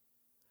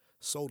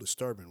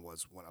disturbing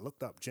was when I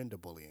looked up gender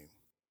bullying.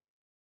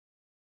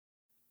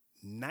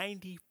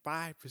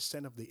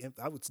 95% of the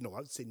I would no, I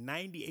would say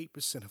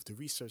 98% of the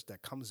research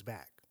that comes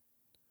back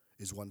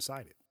is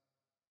one-sided.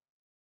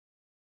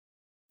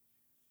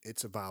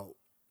 It's about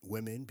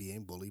women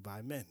being bullied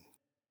by men.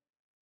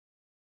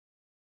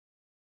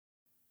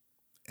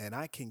 And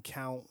I can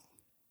count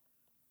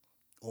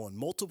on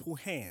multiple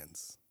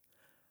hands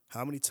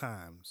how many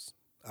times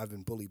I've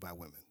been bullied by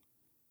women,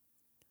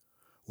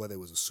 whether it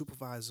was a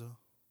supervisor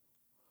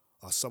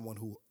or someone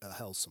who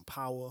held some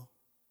power,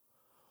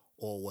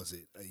 or was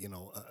it,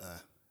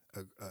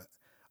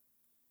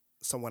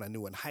 someone I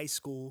knew in high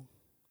school,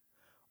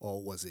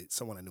 or was it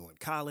someone I knew in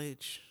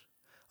college,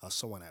 or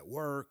someone at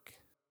work,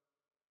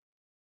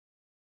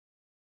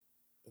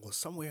 or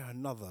somewhere or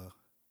another.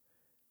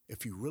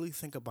 If you really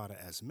think about it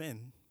as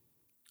men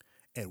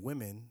and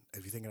women,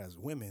 if you think it as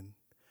women,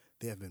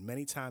 there have been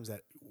many times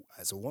that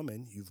as a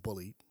woman, you've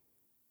bullied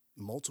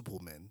multiple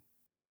men,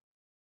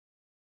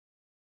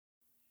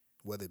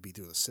 whether it be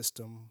through the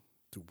system,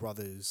 through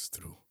brothers,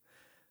 through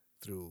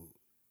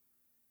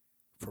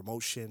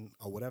promotion,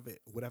 or whatever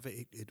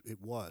it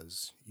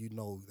was,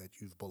 that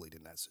you've bullied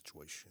in that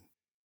situation.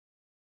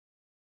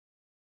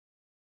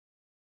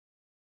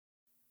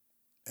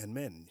 And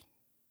men,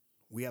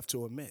 we have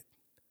to admit,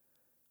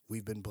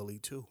 we've been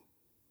bullied too.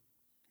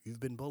 You've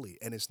been bullied,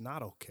 and it's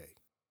not okay.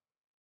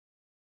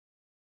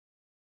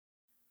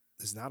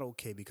 It's not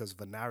okay because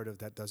of a narrative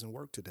that doesn't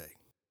work today.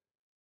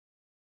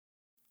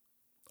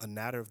 A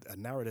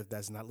narrative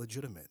that's not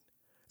legitimate.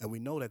 And we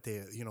know that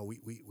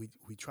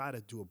we try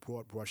to do a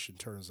broad brush in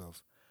terms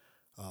of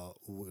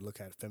we look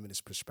at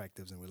feminist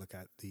perspectives and we look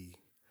at the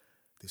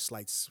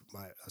slights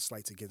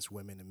against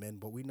women and men,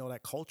 but we know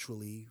that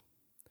culturally,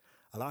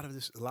 a lot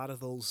of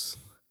those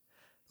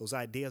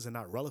ideas are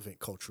not relevant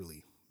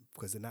culturally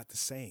because they're not the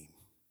same.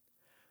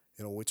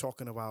 We're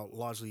talking about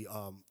largely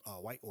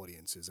white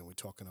audiences, and we're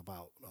talking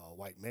about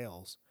white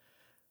males.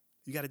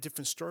 You got a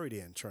different story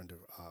there in terms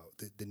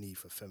of the need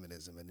for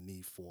feminism and the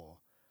need for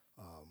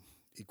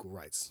equal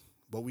rights.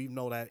 But we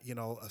know that,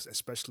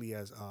 especially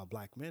as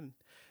black men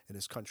in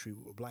this country,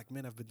 black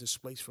men have been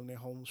displaced from their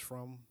homes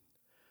from,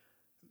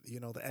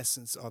 the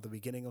essence or the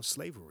beginning of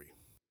slavery.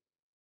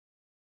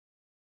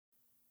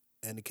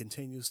 And it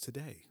continues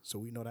today. So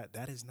we know that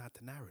that is not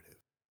the narrative.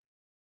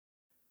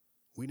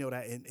 We know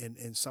that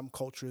in some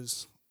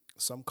cultures,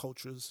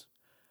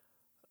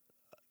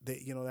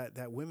 that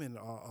that women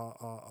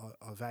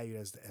are valued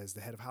as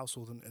the head of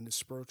household and the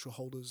spiritual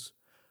holders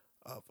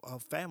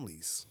of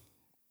families,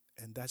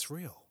 and that's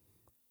real.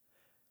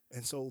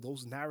 And so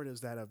those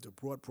narratives that have the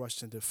broad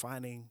brush and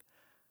defining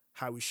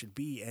how we should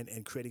be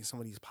and creating some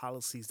of these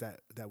policies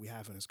that we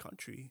have in this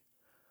country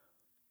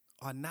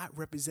are not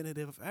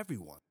representative of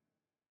everyone.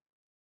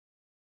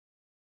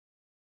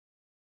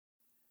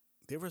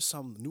 There are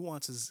some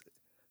nuances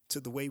to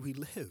the way we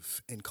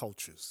live in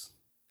cultures.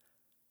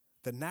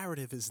 The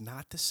narrative is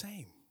not the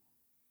same.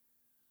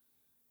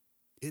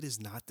 It is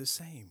not the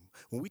same.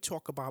 When we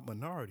talk about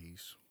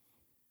minorities,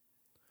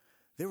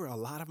 there are a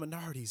lot of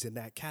minorities in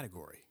that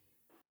category.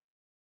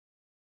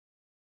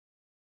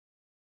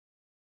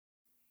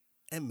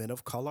 And men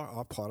of color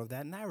are part of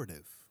that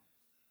narrative.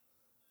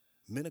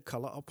 Men of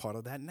color are part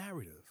of that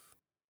narrative.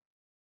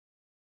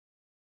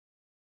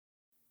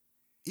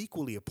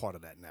 equally a part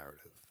of that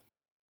narrative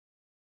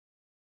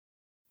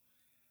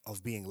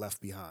of being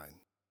left behind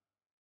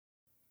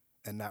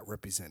and not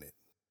represented.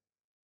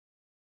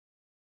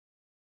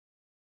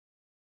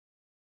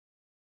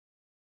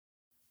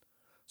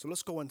 So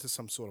let's go into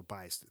some sort of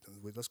biased,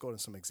 let's go into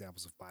some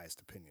examples of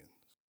biased opinion.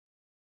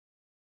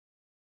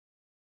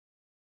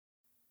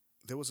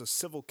 There was a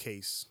civil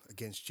case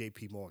against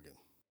JP Morgan.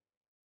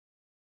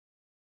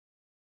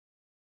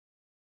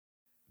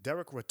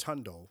 Derek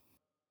Rotundo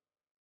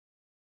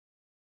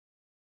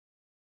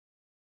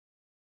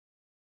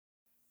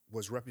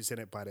was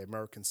represented by the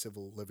American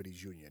Civil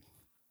Liberties Union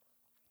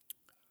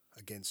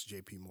against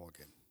JP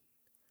Morgan.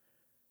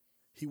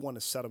 He won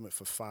a settlement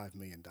for $5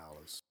 million.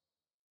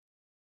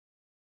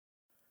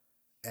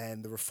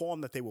 And the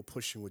reform that they were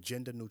pushing were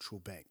gender neutral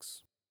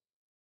banks.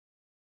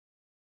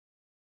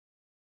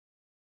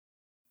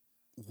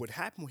 What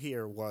happened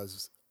here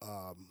was,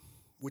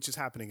 which is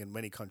happening in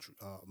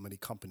many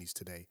companies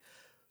today.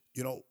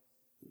 You know,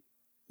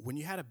 when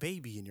you had a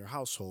baby in your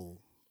household,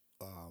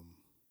 um,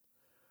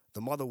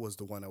 the mother was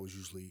the one that was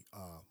usually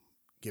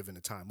given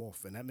the time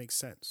off, and that makes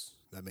sense.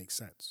 That makes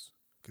sense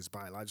because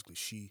biologically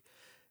she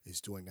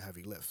is doing a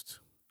heavy lift,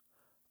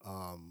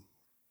 um,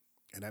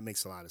 and that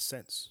makes a lot of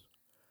sense.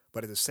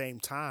 But at the same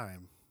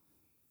time,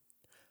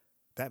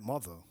 that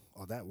mother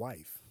or that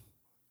wife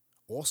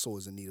also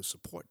is in need of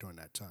support during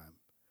that time.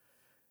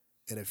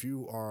 And if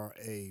you are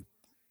a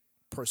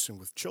person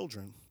with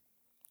children,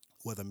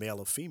 whether male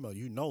or female,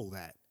 you know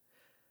that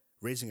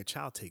raising a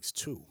child takes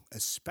two,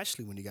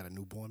 especially when you got a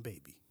newborn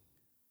baby.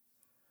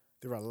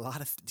 There are a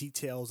lot of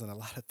details and a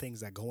lot of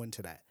things that go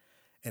into that.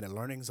 And the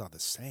learnings are the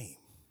same.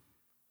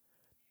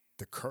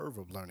 The curve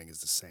of learning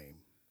is the same.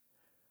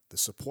 The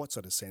supports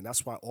are the same.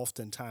 That's why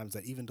oftentimes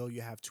that even though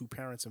you have two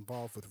parents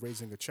involved with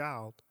raising a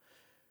child,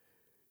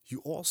 you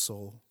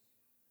also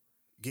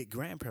get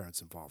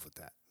grandparents involved with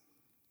that,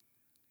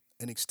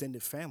 an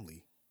extended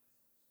family,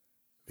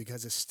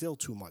 because it's still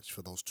too much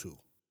for those two,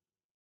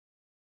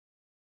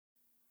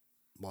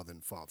 mother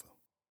and father.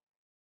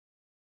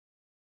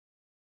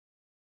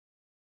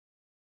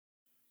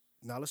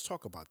 Now let's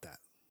talk about that.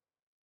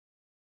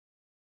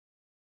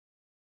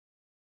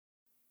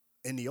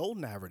 In the old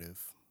narrative,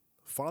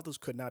 fathers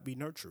could not be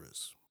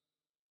nurturers.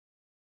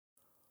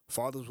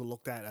 Fathers were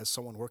looked at as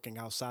someone working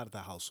outside of the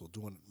household,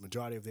 doing the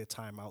majority of their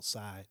time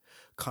outside.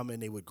 Come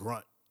in, they would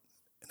grunt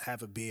and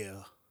have a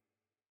beer,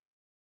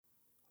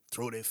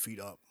 throw their feet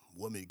up,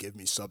 woman, give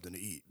me something to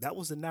eat. That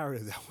was the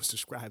narrative that was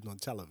described on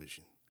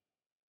television,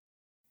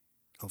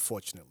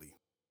 unfortunately.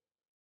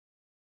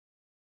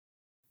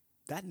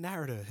 That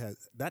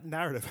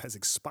narrative has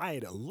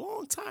expired a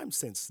long time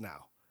since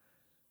now.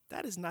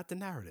 That is not the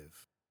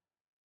narrative.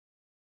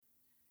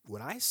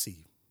 What I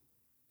see,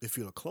 if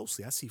you look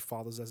closely, I see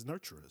fathers as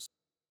nurturers.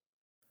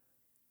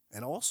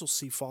 And I also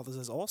see fathers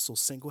as also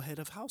single head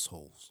of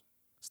households.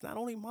 It's not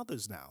only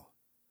mothers now,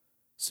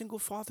 single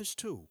fathers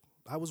too.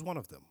 I was one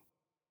of them.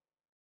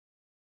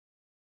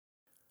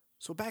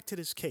 So back to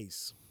this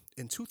case.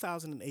 In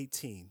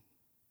 2018,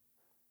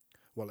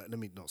 well, let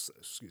me, no,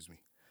 excuse me.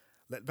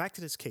 Back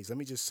to this case, let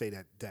me just say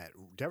that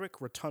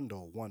Derek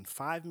Rotundo won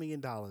 $5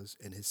 million dollars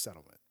in his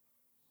settlement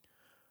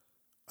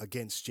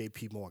against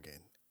JP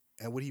Morgan.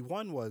 And what he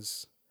won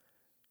was,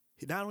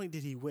 not only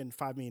did he win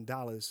 $5 million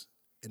dollars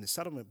in the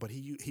settlement, but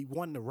he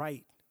won the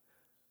right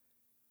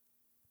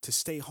to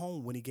stay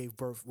home when he gave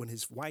birth, when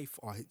his wife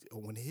or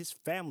when his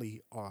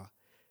family or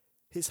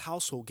his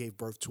household gave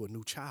birth to a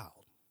new child.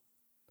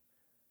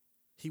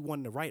 He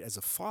won the right as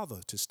a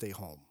father to stay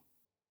home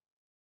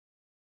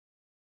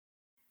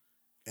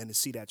and to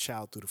see that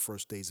child through the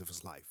first days of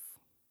his life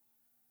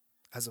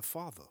as a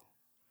father.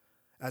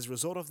 As a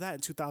result of that,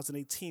 in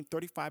 2018,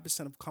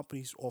 35% of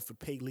companies offered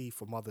paid leave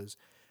for mothers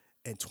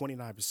and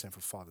 29% for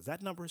fathers.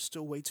 That number is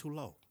still way too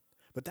low.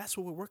 But that's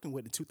what we're working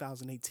with in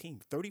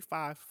 2018.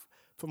 35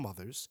 for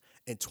mothers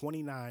and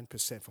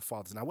 29% for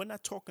fathers. Now, we're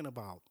not talking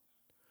about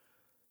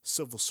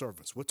civil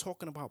servants. We're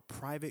talking about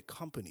private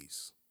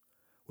companies.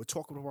 We're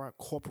talking about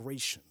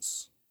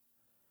corporations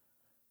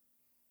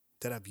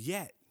that have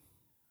yet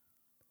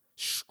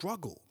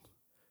struggled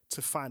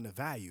to find the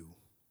value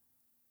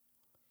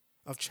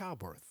of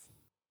childbirth.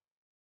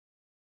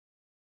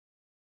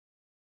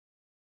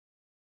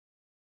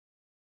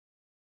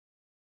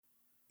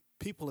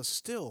 People are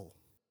still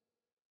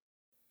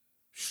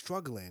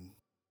struggling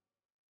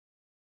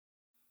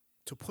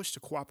to push the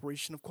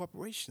cooperation of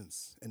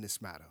corporations in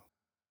this matter.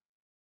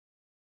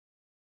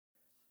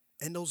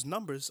 And those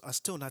numbers are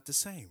still not the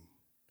same,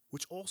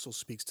 which also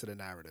speaks to the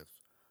narrative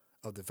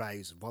of the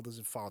values of mothers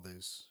and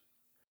fathers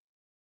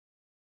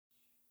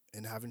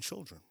in having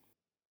children.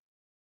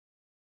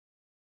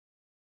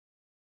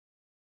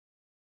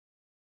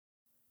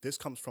 This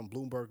comes from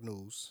Bloomberg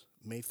News,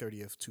 May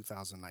 30th,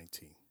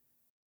 2019.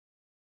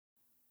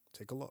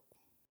 Take a look.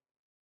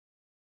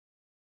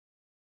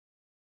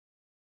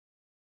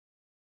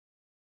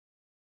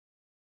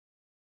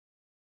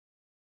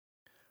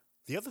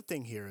 The other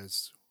thing here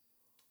is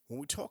when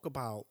we talk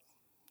about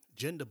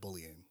gender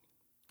bullying,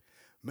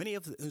 many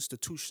of the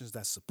institutions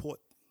that support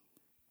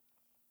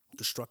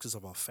the structures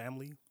of our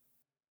family,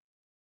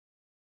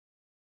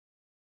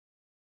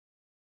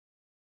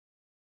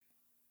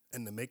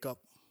 and the makeup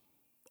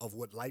of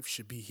what life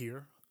should be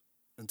here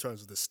in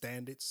terms of the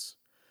standards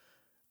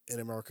in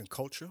American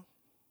culture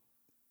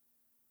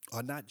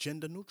are not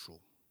gender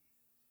neutral.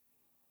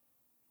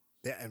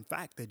 In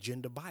fact, they're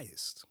gender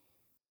biased.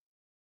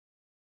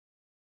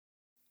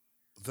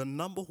 The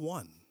number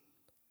one,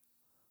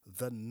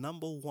 the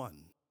number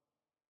one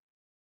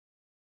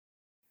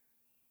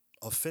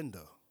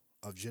offender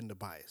of gender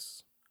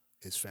bias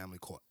is family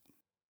court,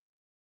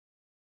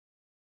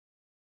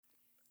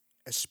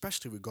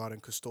 especially regarding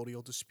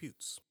custodial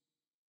disputes.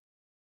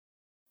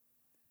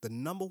 The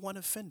number one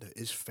offender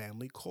is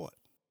family court.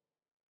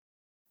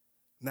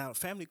 Now,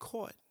 family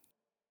court,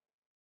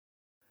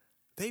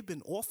 they've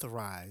been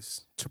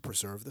authorized to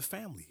preserve the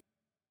family,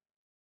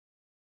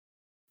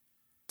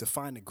 to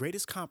find the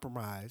greatest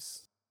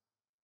compromise,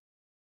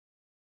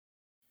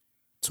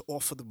 to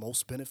offer the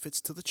most benefits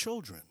to the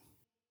children.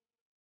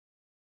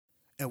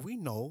 And we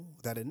know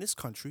that in this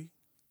country,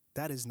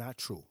 that is not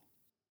true.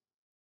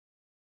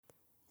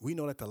 We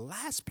know that the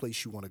last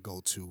place you want to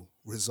go to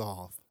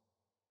resolve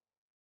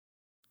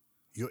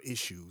your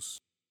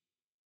issues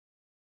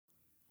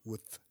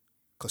with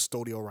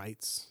custodial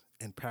rights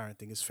and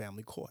parenting is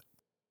family court.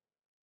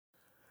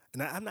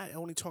 And I'm not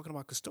only talking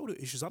about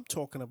custodial issues, I'm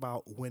talking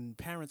about when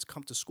parents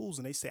come to schools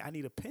and they say, I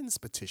need a PENS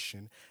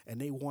petition, and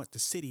they want the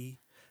city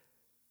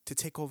to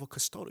take over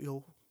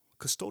custodial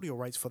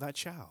rights for that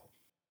child.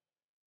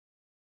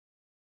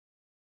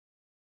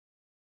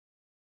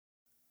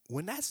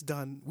 When that's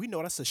done, we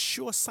know that's a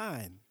sure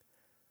sign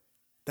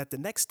that the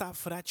next stop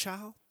for that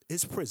child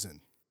is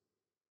prison.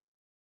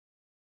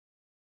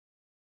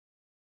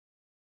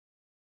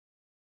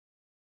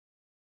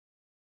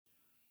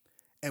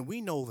 And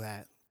we know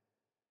that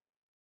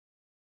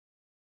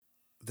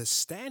the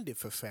standard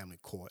for family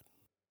court,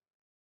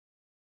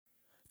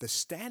 the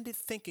standard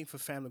thinking for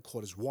family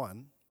court is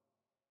one,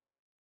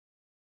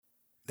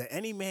 that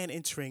any man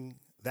entering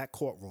that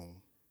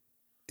courtroom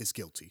is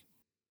guilty.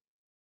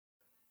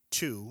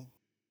 Two,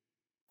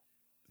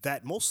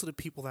 that most of the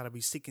people that will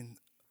be seeking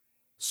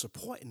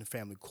support in the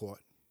family court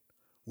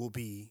will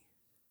be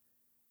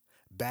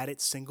battered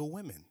single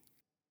women.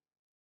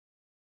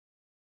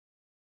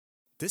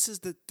 This is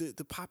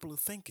the popular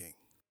thinking.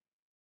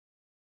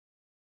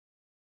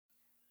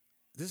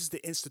 This is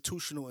the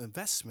institutional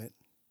investment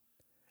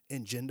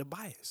in gender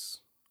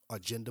bias or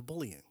gender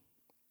bullying.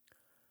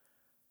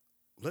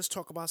 Let's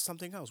talk about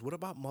something else. What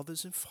about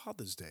Mother's and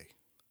Father's Day?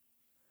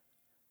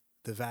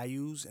 The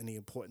values and the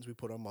importance we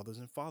put on Mother's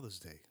and Father's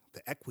Day,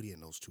 the equity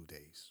in those 2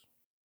 days.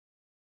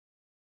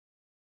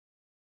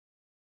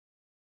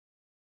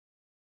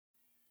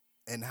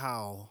 And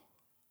how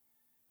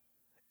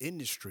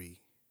industry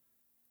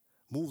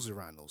moves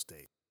around those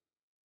days.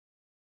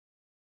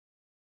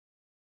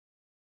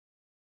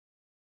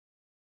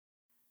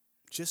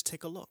 Just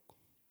take a look.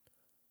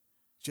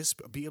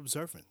 Just be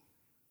observant.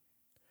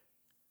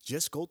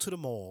 Just go to the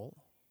mall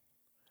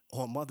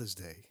on Mother's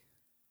Day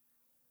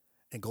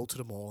and go to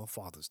the mall on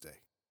Father's Day.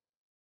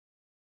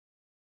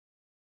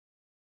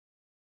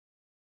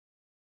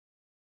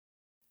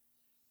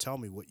 Tell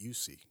me what you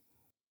see.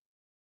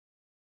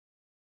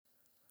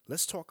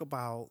 Let's talk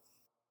about,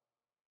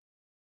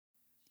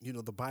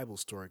 the Bible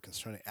story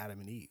concerning Adam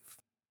and Eve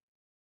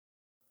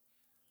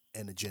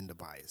and the gender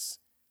bias.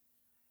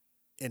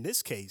 In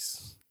this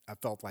case, I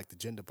felt like the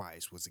gender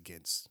bias was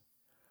against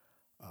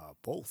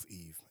both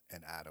Eve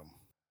and Adam.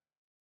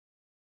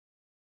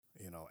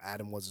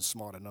 Adam wasn't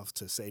smart enough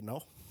to say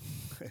no.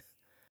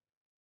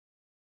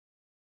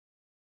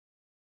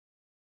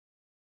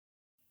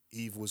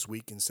 Eve was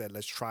weak and said,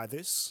 let's try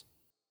this.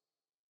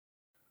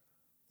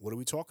 What are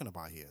we talking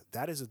about here?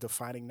 That is a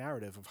defining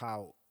narrative of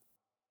how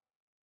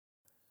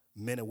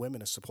men and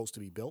women are supposed to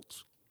be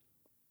built,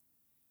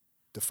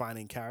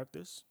 defining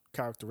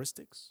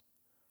characteristics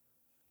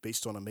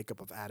based on the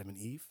makeup of Adam and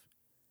Eve.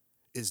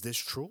 Is this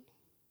true?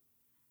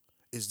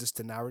 Is this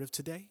the narrative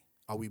today?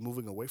 Are we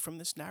moving away from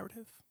this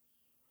narrative?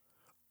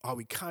 Are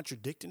we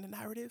contradicting the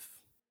narrative?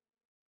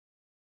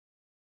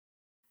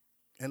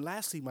 And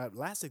lastly, my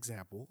last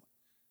example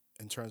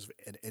in terms of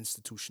an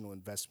institutional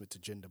investment to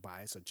gender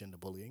bias or gender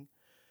bullying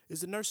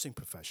is the nursing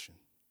profession,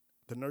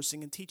 the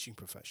nursing and teaching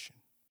profession.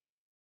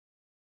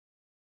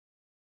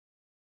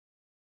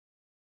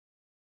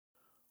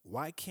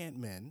 Why can't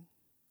men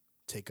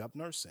take up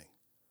nursing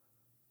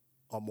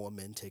or more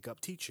men take up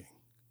teaching?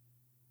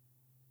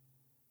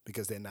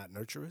 Because they're not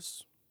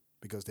nurturers?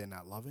 Because they're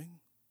not loving?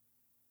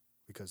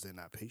 Because they're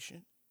not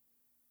patient?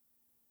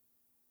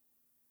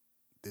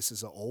 This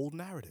is an old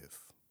narrative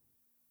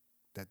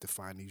that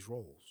define these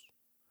roles.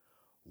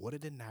 What are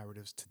the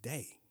narratives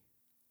today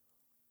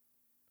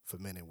for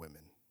men and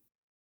women?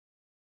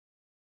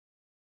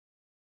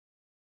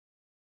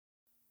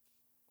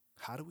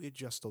 How do we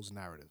adjust those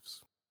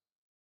narratives?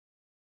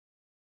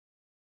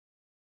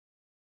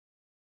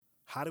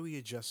 How do we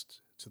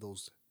adjust to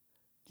those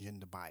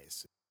gender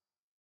biases?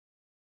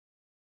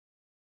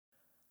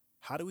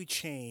 How do we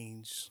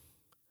change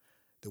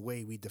the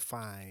way we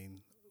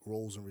define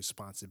roles and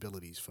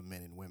responsibilities for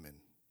men and women.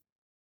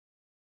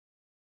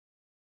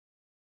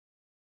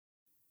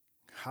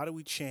 How do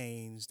we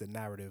change the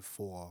narrative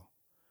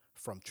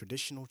from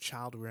traditional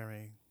child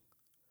rearing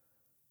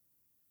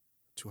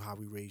to how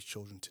we raise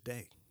children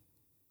today?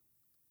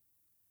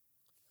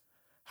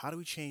 How do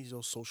we change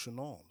those social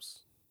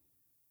norms?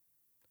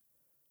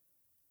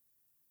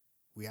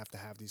 We have to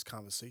have these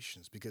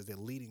conversations because they're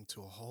leading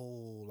to a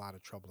whole lot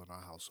of trouble in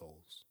our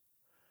households.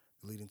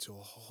 They're leading to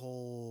a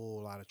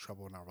whole lot of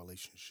trouble in our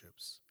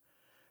relationships.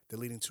 They're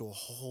leading to a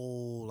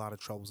whole lot of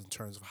troubles in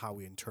terms of how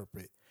we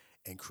interpret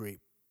and create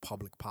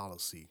public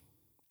policy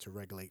to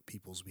regulate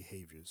people's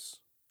behaviors.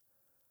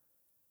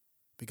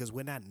 Because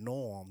we're not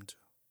normed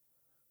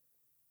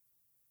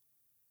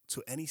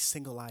to any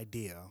single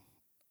idea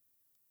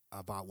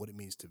about what it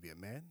means to be a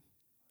man,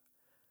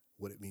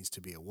 what it means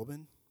to be a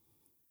woman,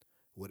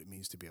 what it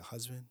means to be a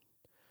husband,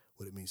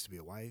 what it means to be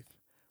a wife,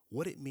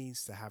 what it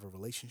means to have a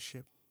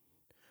relationship,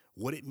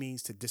 what it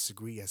means to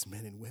disagree as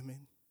men and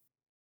women.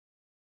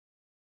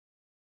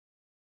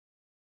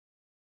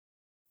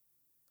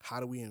 How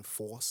do we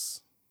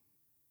enforce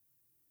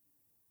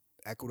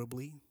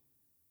equitably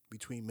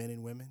between men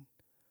and women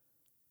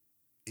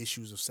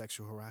issues of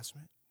sexual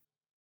harassment?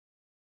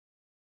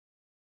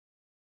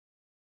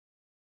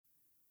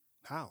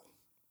 How?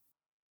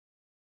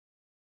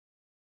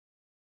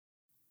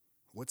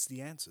 What's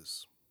the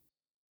answers?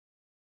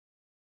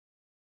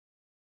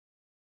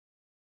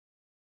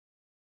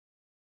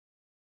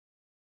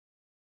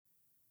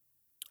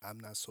 I'm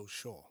not so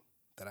sure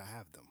that I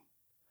have them.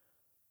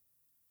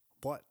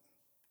 But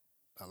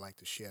I'd like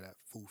to share that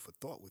food for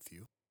thought with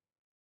you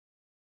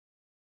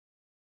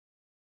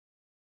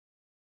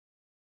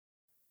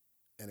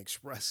and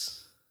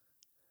express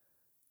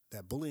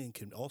that bullying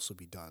can also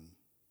be done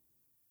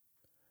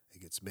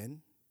against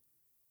men,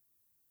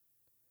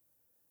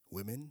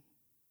 women,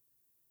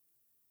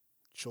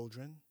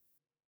 children,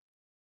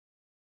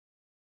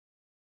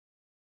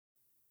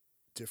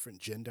 different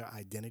gender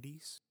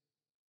identities.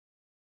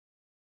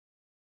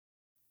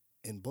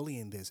 In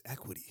bullying, there's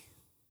equity.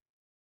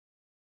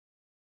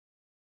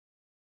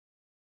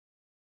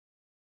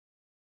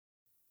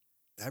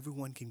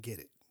 Everyone can get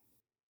it.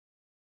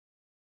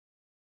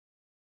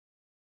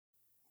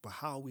 But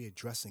how are we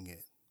addressing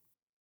it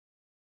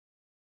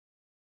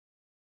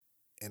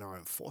in our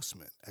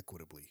enforcement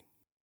equitably?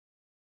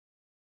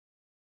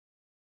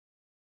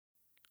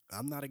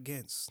 I'm not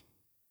against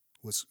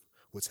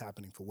what's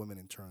happening for women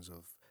in terms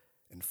of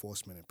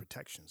enforcement and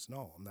protections.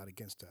 No, I'm not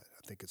against that.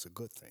 I think it's a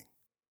good thing.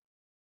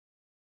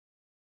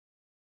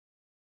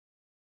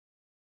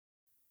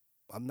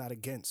 I'm not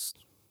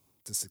against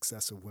the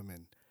success of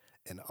women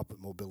and upward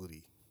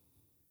mobility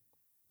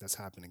that's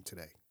happening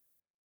today.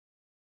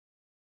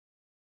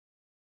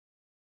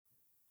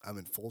 I'm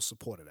in full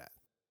support of that.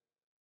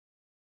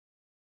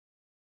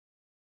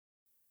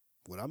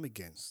 What I'm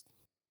against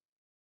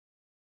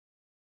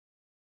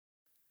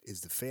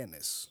is the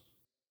fairness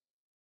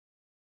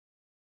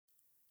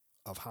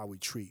of how we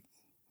treat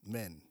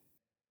men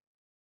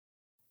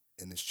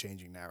in this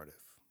changing narrative.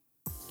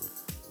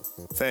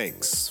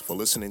 Thanks for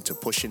listening to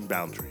Pushing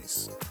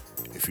Boundaries.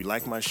 If you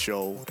like my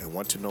show and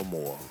want to know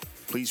more,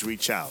 please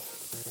reach out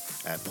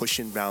at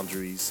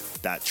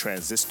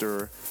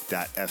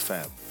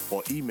pushingboundaries.transistor.fm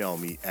or email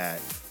me at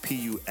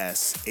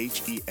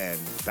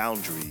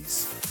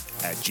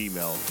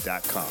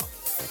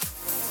pushenboundaries@gmail.com.